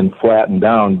and flattened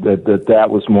down. That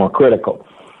was more critical.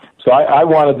 So I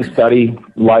wanted to study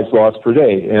lives lost per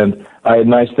day, and I had a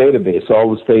nice database,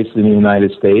 all the states in the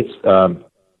United States.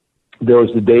 There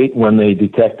was a date when they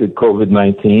detected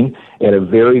COVID-19 at a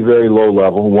very, very low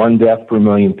level, 1 death per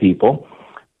million people,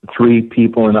 3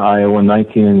 people in Iowa,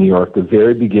 19 in New York, the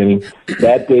very beginning.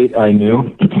 That date I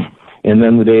knew, and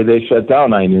then the day they shut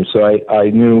down I knew. So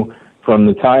I knew from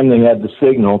the time they had the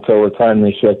signal till the time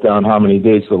they shut down how many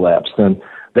days elapsed. And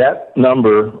that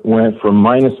number went from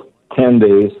minus 10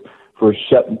 days for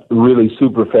really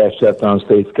super fast shutdown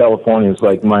states. California is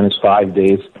like minus 5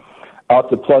 days, out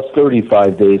to plus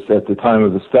 35 days at the time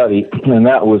of the study, and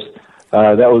that was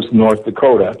North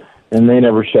Dakota, and they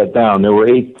never shut down. There were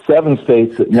 7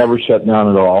 states that never shut down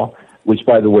at all, which,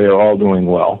 by the way, are all doing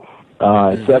well.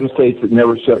 7 states that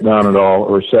never shut down at all,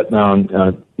 or shut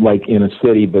down like in a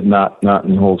city, but not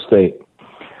in the whole state.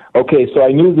 Okay, so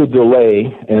I knew the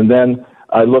delay, and then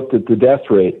I looked at the death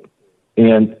rate,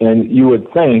 And you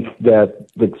would think that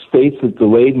the states that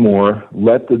delayed more,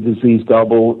 let the disease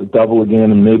double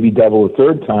again, and maybe double a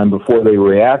third time before they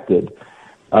reacted,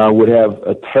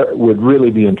 would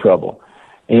really be in trouble.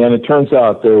 And it turns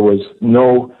out there was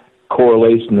no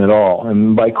correlation at all.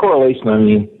 And by correlation, I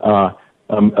mean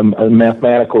a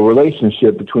mathematical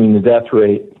relationship between the death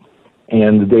rate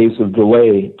and the days of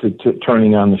delay to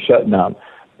turning on the shutdown.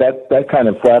 That kind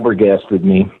of flabbergasted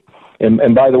me.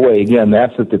 And by the way, again,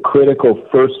 that's at the critical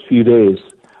first few days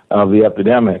of the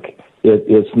epidemic.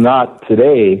 It's not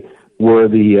today where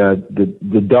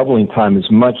the doubling time is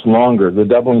much longer. The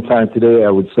doubling time today, I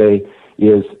would say,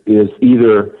 is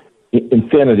either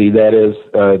infinity, that is,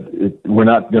 we're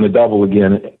not going to double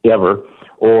again ever,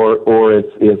 or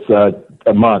it's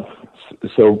a month.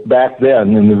 So back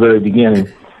then, in the very beginning,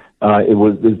 it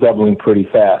was doubling pretty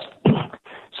fast.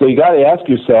 So you got to ask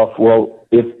yourself, well,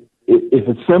 if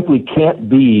it simply can't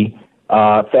be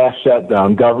fast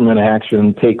shutdown, government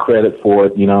action, take credit for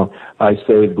it, I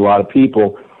saved a lot of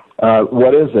people,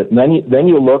 what is it? And then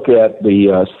you look at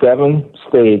the 7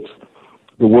 states,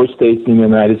 the worst states in the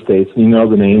United States. You know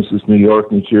the names is New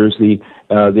York, New Jersey,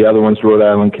 the other ones Rhode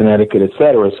Island, Connecticut,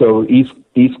 etc. So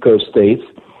East Coast states,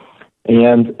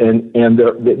 and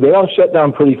they all shut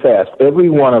down pretty fast. Every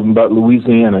one of them, but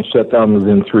Louisiana, shut down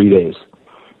within 3 days.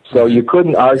 So you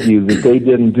couldn't argue that they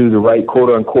didn't do the right,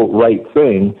 quote-unquote, right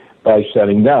thing by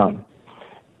shutting down.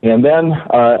 And then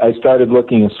I started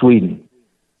looking at Sweden.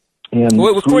 And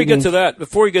before you get to that,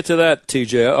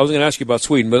 TJ, I was going to ask you about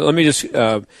Sweden, but let me just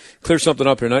clear something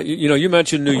up here. Now, you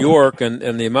mentioned New York and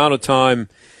the amount of time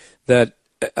that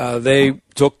they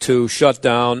took to shut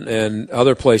down and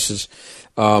other places,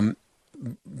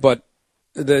 but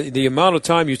the amount of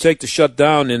time you take to shut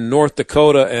down in North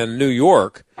Dakota and New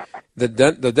York, the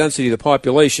density of the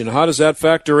population, how does that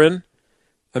factor in?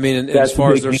 I mean, as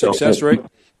far as their success rate?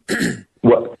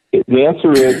 Well, the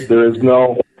answer is there is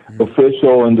no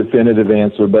official and definitive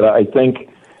answer, but I think,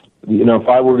 if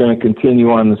I were going to continue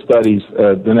on the studies,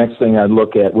 the next thing I'd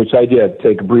look at, which I did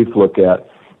take a brief look at,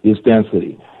 is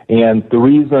density. And the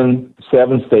reason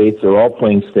 7 states, or all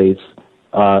plain states,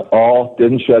 all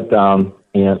didn't shut down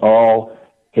and all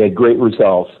had great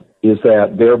results is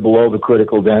that they're below the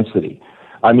critical density.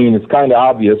 I mean, it's kind of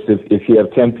obvious if you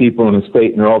have 10 people in a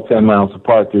state and they're all 10 miles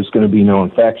apart, there's going to be no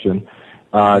infection.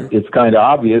 It's kind of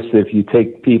obvious if you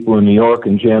take people in New York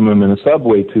and jam them in a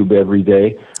subway tube every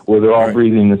day where they're all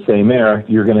breathing the same air,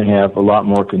 you're going to have a lot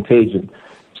more contagion.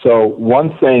 So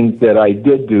one thing that I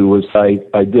did do was I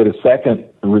did a second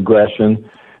regression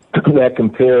that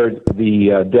compared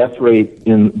the death rate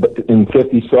in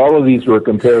 50. So all of these were a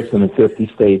comparison of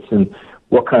 50 states and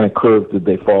what kind of curve did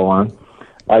they fall on.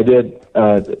 I did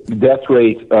death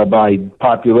rate by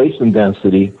population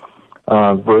density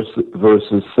versus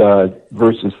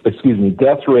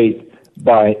death rate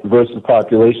versus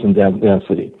population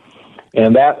density.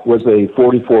 And that was a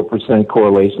 44%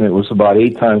 correlation. It was about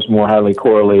 8 times more highly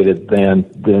correlated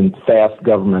than fast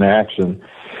government action.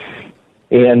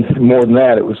 And more than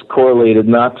that, it was correlated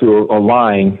not to a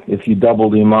line. If you double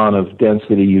the amount of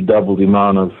density, you double the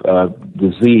amount of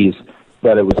disease,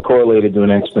 but it was correlated to an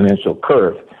exponential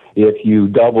curve. If you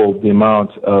double the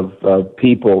amount of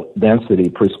people density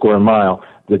per square mile,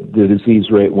 the disease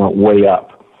rate went way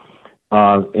up.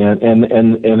 And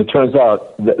it turns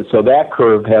out that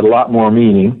curve had a lot more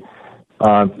meaning.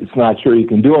 It's not sure you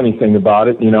can do anything about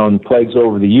it, and plagues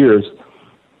over the years.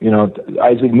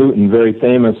 Isaac Newton, very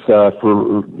famous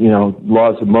for,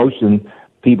 laws of motion.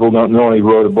 People don't know he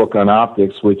wrote a book on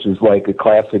optics, which is like a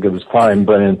classic of his time.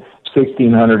 But in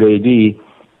 1600 AD,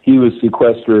 he was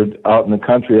sequestered out in the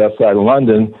country outside of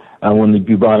London when the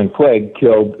bubonic plague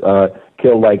killed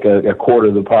like a quarter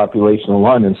of the population of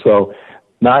London. So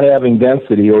not having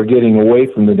density or getting away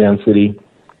from the density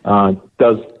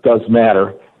does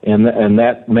matter, and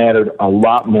that mattered a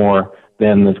lot more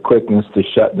than the quickness to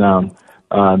shut down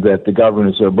that the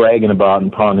governors are bragging about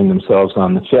and pounding themselves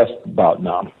on the chest about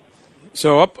now.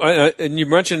 So and you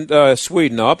mentioned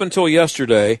Sweden. Now, up until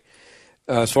yesterday,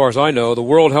 as far as I know, the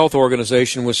World Health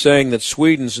Organization was saying that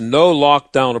Sweden's no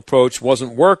lockdown approach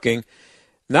wasn't working.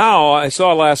 Now, I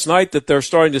saw last night that they're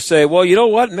starting to say, well, you know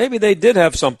what, maybe they did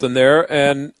have something there,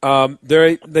 and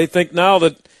they think now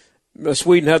that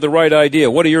Sweden had the right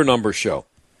idea. What do your numbers show?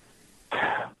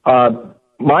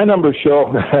 My numbers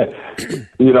show, right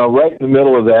in the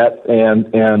middle of that,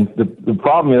 and the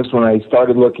problem is when I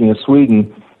started looking at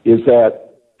Sweden is that,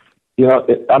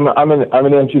 I'm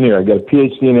an engineer. I got a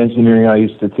PhD in engineering. I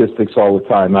use statistics all the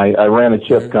time. I ran a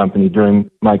chip company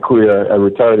during my career. I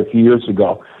retired a few years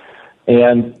ago.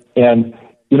 And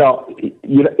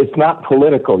it's not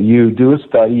political. You do a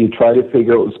study, you try to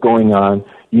figure out what's going on,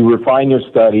 you refine your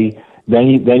study, then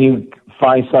you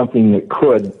find something that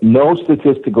could. No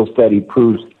statistical study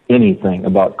proves anything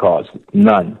about cause.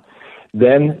 None.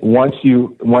 Then once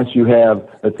you have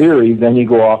a theory, then you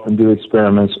go off and do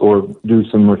experiments or do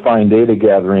some refined data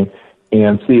gathering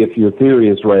and see if your theory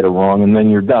is right or wrong, and then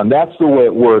you're done. That's the way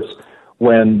it works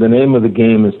when the name of the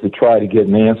game is to try to get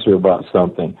an answer about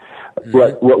something.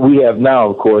 But what we have now,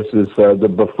 of course, is the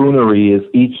buffoonery is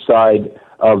each side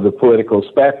of the political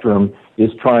spectrum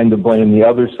is trying to blame the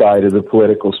other side of the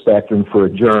political spectrum for a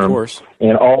germ. Of course.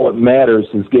 And all that matters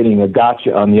is getting a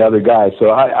gotcha on the other guy. So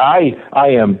I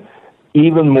am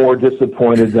even more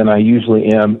disappointed than I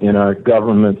usually am in our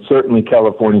government, certainly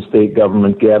California state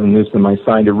government. Gavin Newsom, I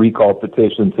signed a recall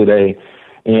petition today,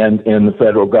 and the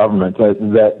federal government,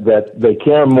 that they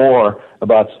care more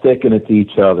about sticking it to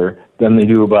each other than they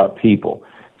do about people.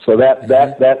 So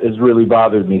that has really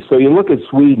bothered me. So you look at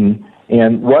Sweden,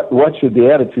 and what should the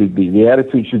attitude be? The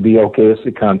attitude should be, okay, it's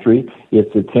a country.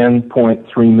 It's a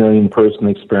 10.3 million person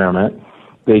experiment.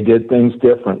 They did things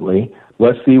differently.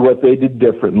 Let's see what they did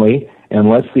differently, and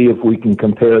let's see if we can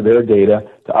compare their data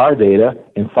to our data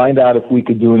and find out if we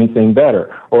could do anything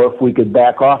better, or if we could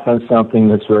back off on something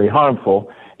that's very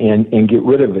harmful and get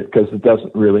rid of it because it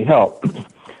doesn't really help.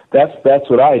 That's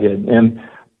what I did. And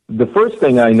the first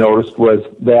thing I noticed was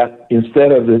that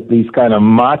instead of these kind of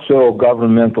macho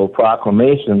governmental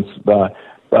proclamations by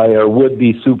our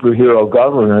would-be superhero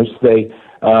governors, the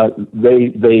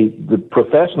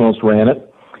professionals ran it.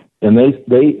 And they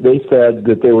said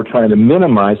that they were trying to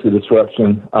minimize the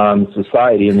disruption on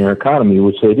society and their economy,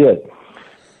 which they did.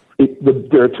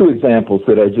 There are two examples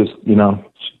that I just,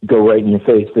 go right in your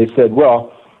face. They said,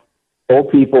 well, old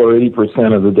people are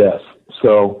 80% of the deaths,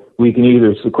 so we can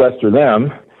either sequester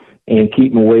them and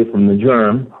keep them away from the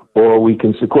germ, or we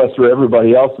can sequester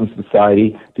everybody else in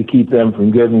society to keep them from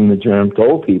giving the germ to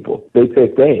old people. They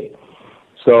picked A.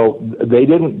 So they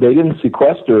didn't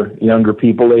sequester younger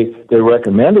people. They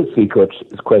recommended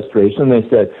sequestration. They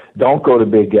said, don't go to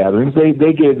big gatherings. They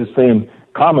gave the same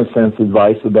common sense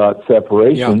advice about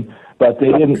separation, but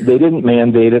they didn't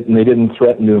mandate it, and they didn't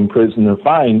threaten to imprison or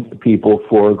fine people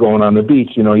for going on the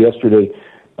beach. Yesterday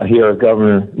here,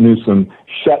 Governor Newsom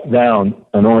shut down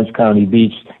an Orange County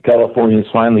beach. Californians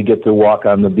finally get to walk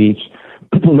on the beach.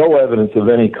 No evidence of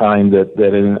any kind that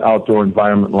in an outdoor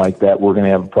environment like that we're going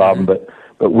to have a problem, but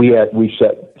we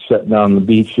shut down the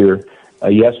beach here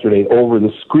yesterday over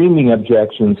the screaming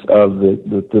objections of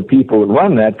the people that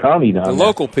run that county down there. The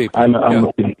local people.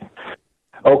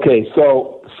 Okay,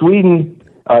 so Sweden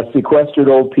sequestered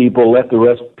old people, let the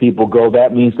rest of people go.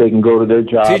 That means they can go to their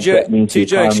jobs.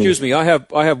 TJ, excuse me. I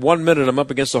have 1 minute. I'm up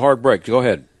against a hard break. Go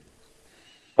ahead.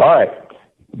 All right.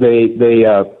 They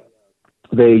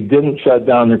didn't shut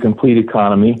down their complete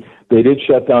economy. They did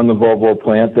shut down the Volvo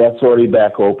plant. That's already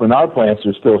back open. Our plants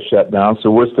are still shut down,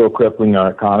 so we're still crippling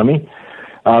our economy.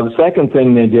 The second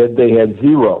thing they did, they had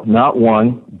zero, not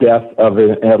one, death of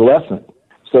an adolescent.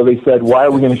 So they said, why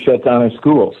are we going to shut down our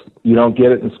schools? You don't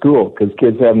get it in school because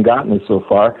kids haven't gotten it so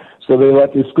far. So they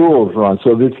let their schools run.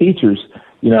 So their teachers,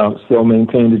 still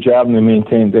maintained the job and they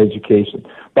maintained the education.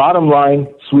 Bottom line,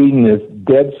 Sweden is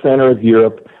dead center of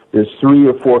Europe. There's 3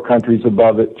 or 4 countries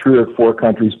above it, 3 or 4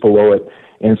 countries below it.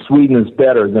 And Sweden is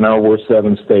better than our worst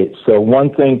 7 states. So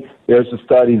one thing, there's a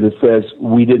study that says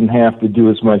we didn't have to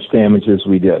do as much damage as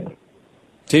we did.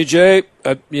 TJ,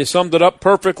 you summed it up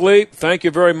perfectly. Thank you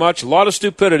very much. A lot of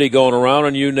stupidity going around,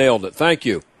 and you nailed it. Thank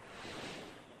you.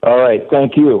 All right.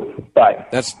 Thank you. Bye.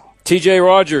 That's TJ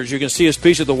Rogers. You can see his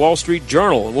piece at the Wall Street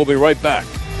Journal, and we'll be right back.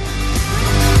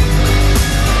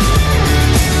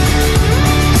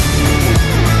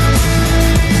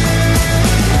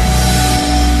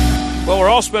 Well, we're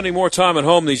all spending more time at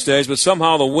home these days, but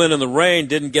somehow the wind and the rain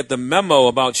didn't get the memo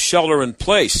about shelter in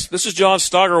place. This is John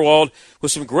Steigerwald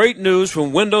with some great news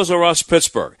from Windows R Us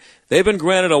Pittsburgh. They've been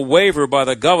granted a waiver by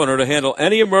the governor to handle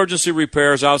any emergency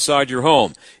repairs outside your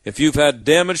home. If you've had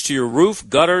damage to your roof,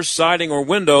 gutters, siding, or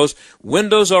windows,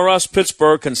 Windows R Us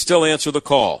Pittsburgh can still answer the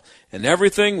call. And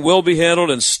everything will be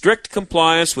handled in strict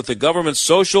compliance with the government's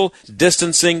social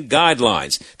distancing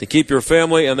guidelines to keep your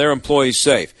family and their employees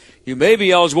safe. You may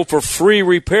be eligible for free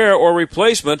repair or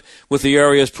replacement with the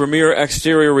area's premier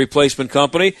exterior replacement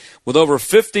company with over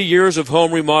 50 years of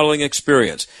home remodeling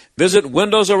experience. Visit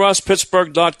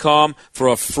WindowsRUsPittsburgh.com for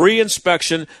a free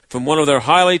inspection from one of their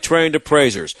highly trained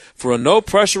appraisers. For a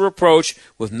no-pressure approach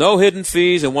with no hidden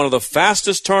fees and one of the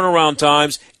fastest turnaround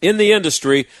times in the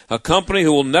industry, a company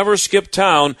who will never skip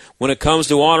town when it comes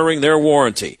to honoring their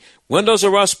warranty.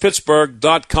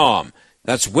 WindowsRUsPittsburgh.com.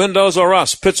 That's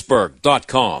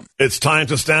WindowsRUsPittsburgh.com. It's time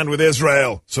to stand with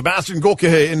Israel. Sebastian Gorka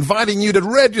here, inviting you to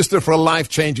register for a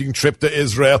life-changing trip to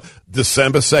Israel,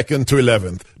 December 2nd to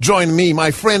 11th. Join me,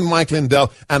 my friend Mike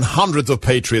Lindell, and hundreds of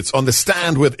patriots on the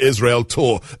Stand with Israel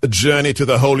tour, a journey to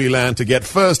the Holy Land to get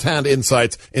first-hand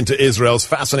insights into Israel's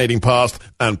fascinating past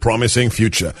and promising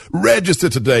future. Register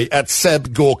today at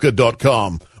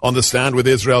sebgorka.com. On the Stand with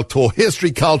Israel tour,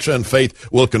 history, culture, and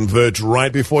faith will converge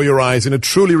right before your eyes in a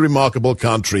truly remarkable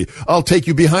country. I'll take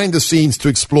you behind the scenes to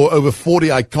explore over 40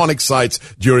 iconic sites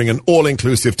during an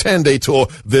all-inclusive 10-day tour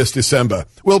this December.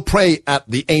 We'll pray at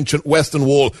the ancient Western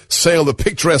Wall, sail the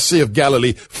picturesque Sea of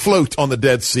Galilee, float on the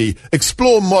Dead Sea,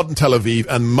 explore modern Tel Aviv,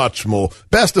 and much more.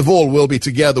 Best of all, we'll be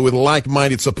together with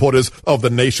like-minded supporters of the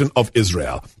nation of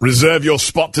Israel. Reserve your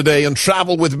spot today and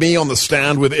travel with me on the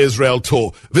Stand with Israel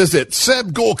tour. Visit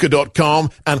sebgorka.com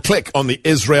and click on the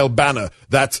Israel banner.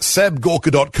 That's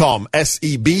sebgorka.com,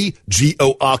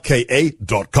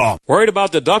 sebgorka.com. Worried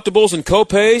about deductibles and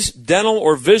copays, dental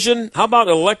or vision? How about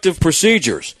elective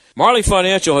procedures? Marley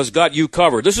Financial has got you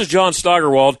covered. This is John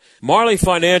Steigerwald. Marley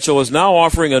Financial is now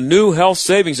offering a new health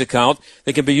savings account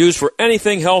that can be used for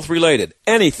anything health-related.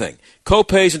 Anything.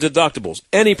 Copays and deductibles,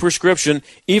 any prescription,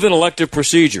 even elective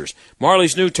procedures.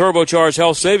 Marley's new turbocharged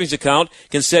health savings account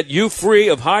can set you free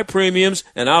of high premiums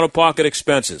and out-of-pocket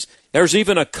expenses. There's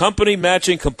even a company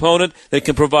matching component that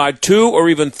can provide 2 or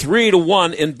even 3 to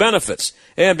 1 in benefits.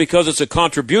 And because it's a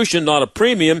contribution, not a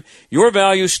premium, your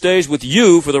value stays with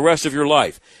you for the rest of your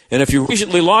life. And if you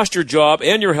recently lost your job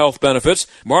and your health benefits,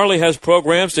 Marley has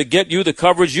programs to get you the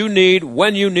coverage you need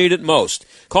when you need it most.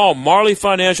 Call Marley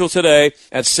Financial today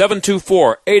at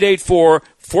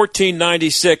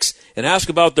 724-884-1496 and ask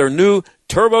about their new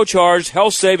turbocharged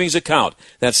health savings account.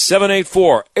 That's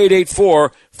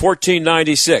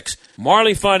 784-884-1496.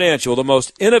 Marley Financial, the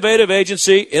most innovative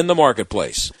agency in the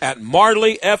marketplace, at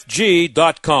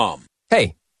marleyfg.com.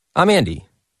 Hey, I'm Andy.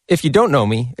 If you don't know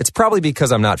me, it's probably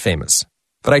because I'm not famous.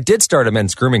 But I did start a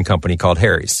men's grooming company called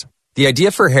Harry's. The idea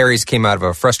for Harry's came out of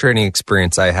a frustrating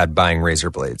experience I had buying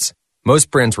razor blades. Most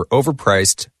brands were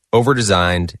overpriced,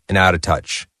 overdesigned, and out of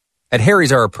touch. At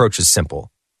Harry's, our approach is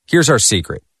simple. Here's our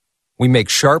secret. We make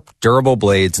sharp, durable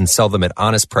blades and sell them at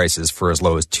honest prices for as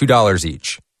low as $2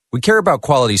 each. We care about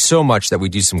quality so much that we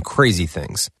do some crazy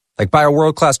things, like buy a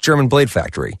world-class German blade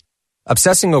factory.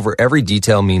 Obsessing over every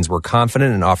detail means we're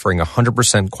confident in offering a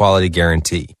 100% quality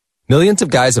guarantee. Millions of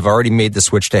guys have already made the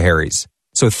switch to Harry's,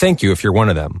 so thank you if you're one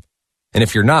of them. And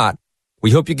if you're not,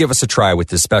 we hope you give us a try with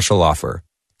this special offer.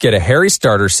 Get a Harry's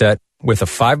starter set with a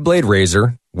 5-blade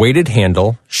razor, weighted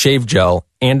handle, shave gel,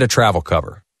 and a travel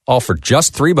cover. All for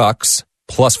just $3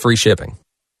 plus free shipping.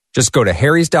 Just go to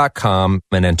harrys.com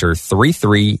and enter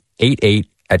 3388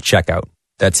 at checkout.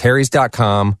 That's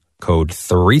harrys.com, code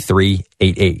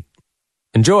 3388.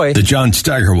 Enjoy. The John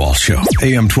Steigerwald Show,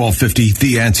 AM 1250,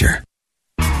 The Answer.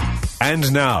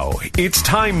 And now, it's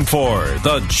time for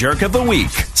The Jerk of the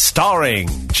Week, starring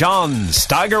John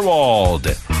Steigerwald.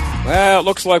 Well, it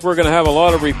looks like we're going to have a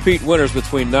lot of repeat winners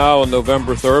between now and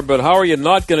November 3rd, but how are you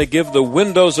not going to give the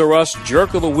Windows R Us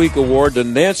Jerk of the Week award to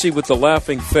Nancy with the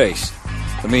laughing face?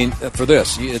 I mean, for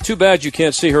this, too bad you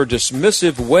can't see her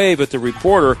dismissive wave at the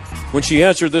reporter when she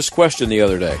answered this question the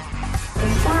other day.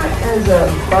 As far as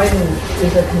Biden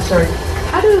is concerned,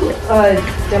 how do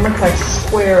Democrats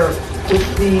square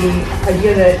with the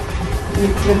idea that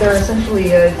they're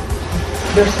essentially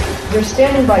they're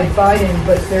standing by Biden,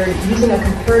 but they're using a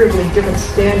comparatively different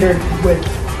standard with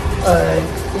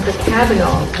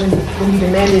Kavanaugh when you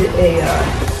demanded a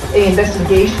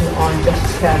investigation on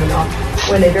Justice Kavanaugh,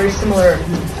 when a very similar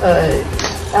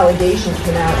allegation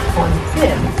came out on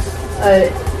him.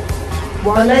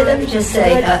 Well, let me just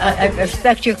say, I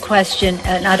respect your question,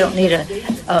 and I don't need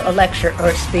a lecture or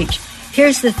a speech.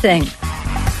 Here's the thing.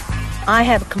 I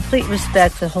have complete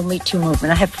respect for the whole Me Too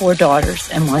movement. I have 4 daughters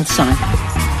and 1 son.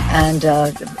 And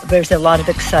there's a lot of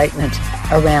excitement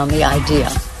around the idea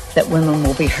that women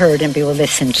will be heard and be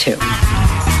listened to.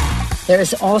 There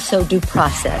is also due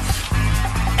process.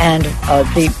 And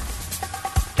the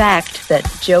fact that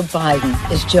Joe Biden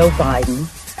is Joe Biden,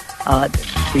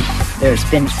 there's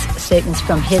been statements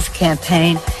from his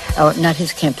campaign, or not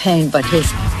his campaign, but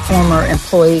his former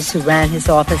employees who ran his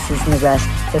offices and the rest,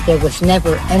 that there was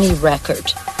never any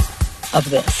record of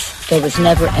this. There was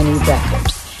never any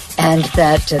record. And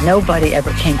that nobody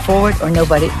ever came forward, or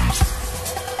nobody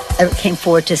ever came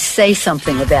forward to say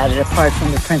something about it apart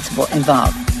from the principal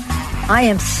involved. I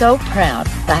am so proud.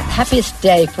 The happiest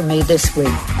day for me this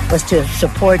week was to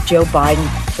support Joe Biden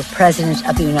for President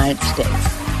of the United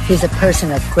States. He's a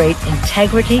person of great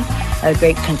integrity, a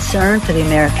great concern for the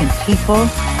American people.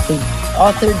 He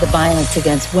authored the Violence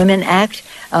Against Women Act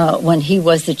when he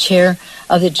was the chair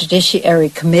of the Judiciary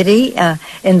Committee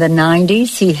in the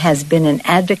 90s. He has been an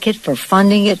advocate for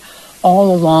funding it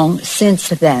all along since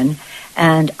then.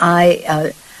 And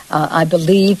I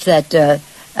believe that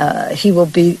he will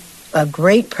be a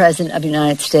great president of the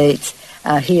United States.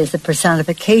 He is the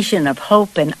personification of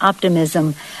hope and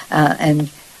optimism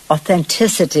and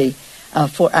authenticity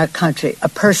for our country, a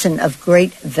person of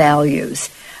great values.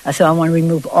 So I want to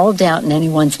remove all doubt in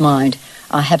anyone's mind.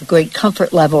 I have a great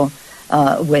comfort level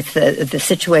with the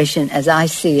situation as I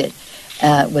see it,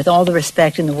 with all the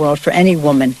respect in the world for any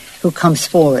woman who comes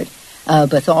forward,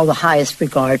 with all the highest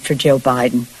regard for Joe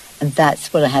Biden. And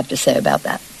that's what I have to say about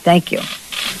that. Thank you.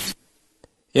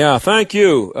 Yeah, thank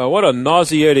you. What a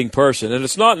nauseating person. And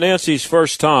it's not Nancy's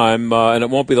first time, and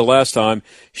it won't be the last time.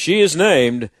 She is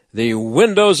named the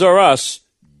Windows Are Us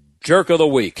Jerk of the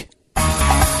Week.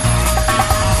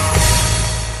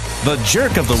 The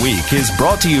Jerk of the Week is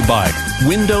brought to you by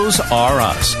Windows R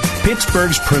Us,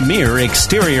 Pittsburgh's premier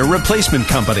exterior replacement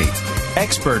company.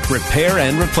 Expert repair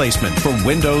and replacement for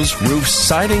windows, roofs,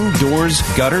 siding, doors,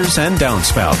 gutters, and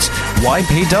downspouts. Why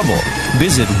pay double?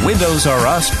 Visit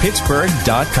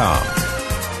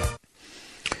WindowsRUsPittsburgh.com.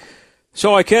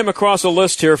 So I came across a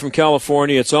list here from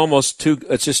California. It's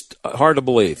just hard to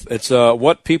believe. It's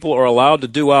what people are allowed to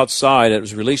do outside. It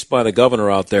was released by the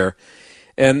governor out there.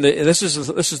 And this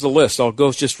is the list. I'll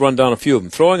just run down a few of them.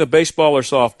 Throwing a baseball or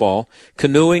softball,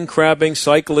 canoeing, crabbing,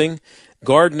 cycling,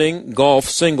 gardening, golf,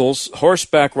 singles,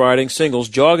 horseback riding, singles,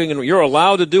 jogging, and you're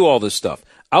allowed to do all this stuff.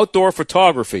 Outdoor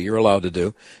photography, you're allowed to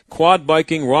do. Quad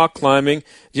biking, rock climbing.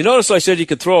 You notice I said you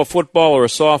could throw a football or a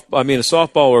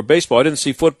softball or a baseball. I didn't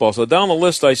see football. So down the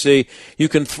list I see you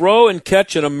can throw and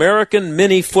catch an American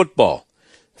mini football,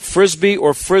 frisbee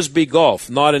or frisbee golf,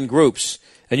 not in groups.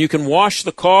 And you can wash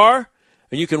the car,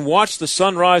 and you can watch the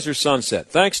sunrise or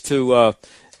sunset. Thanks to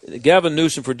Gavin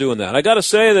Newsom for doing that. I got to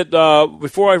say that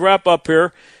before I wrap up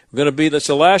here, that's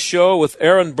the last show with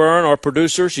Erin Byrne, our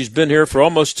producer. She's been here for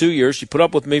almost 2 years. She put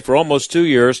up with me for almost 2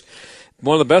 years.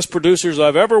 One of the best producers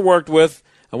I've ever worked with.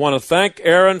 I want to thank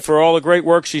Erin for all the great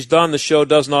work she's done. The show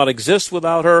does not exist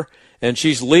without her, and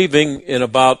she's leaving in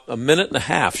about a minute and a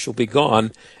half. She'll be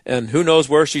gone, and who knows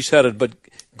where she's headed. But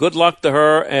good luck to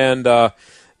her, and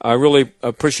I really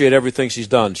appreciate everything she's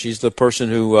done. She's the person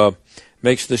who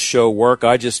makes this show work.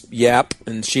 I just yap,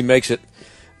 and she makes it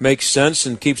make sense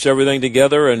and keeps everything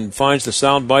together and finds the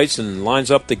sound bites and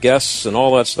lines up the guests and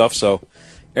all that stuff. So,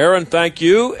 Erin, thank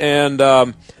you, and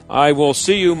I will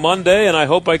see you Monday, and I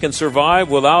hope I can survive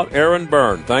without Erin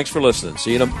Byrne. Thanks for listening.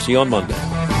 See you on Monday.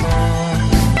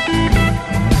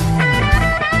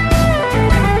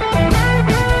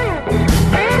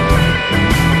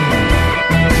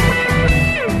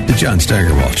 The John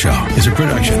Steigerwald Show is a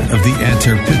production of The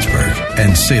Answer Pittsburgh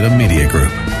and Salem Media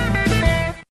Group.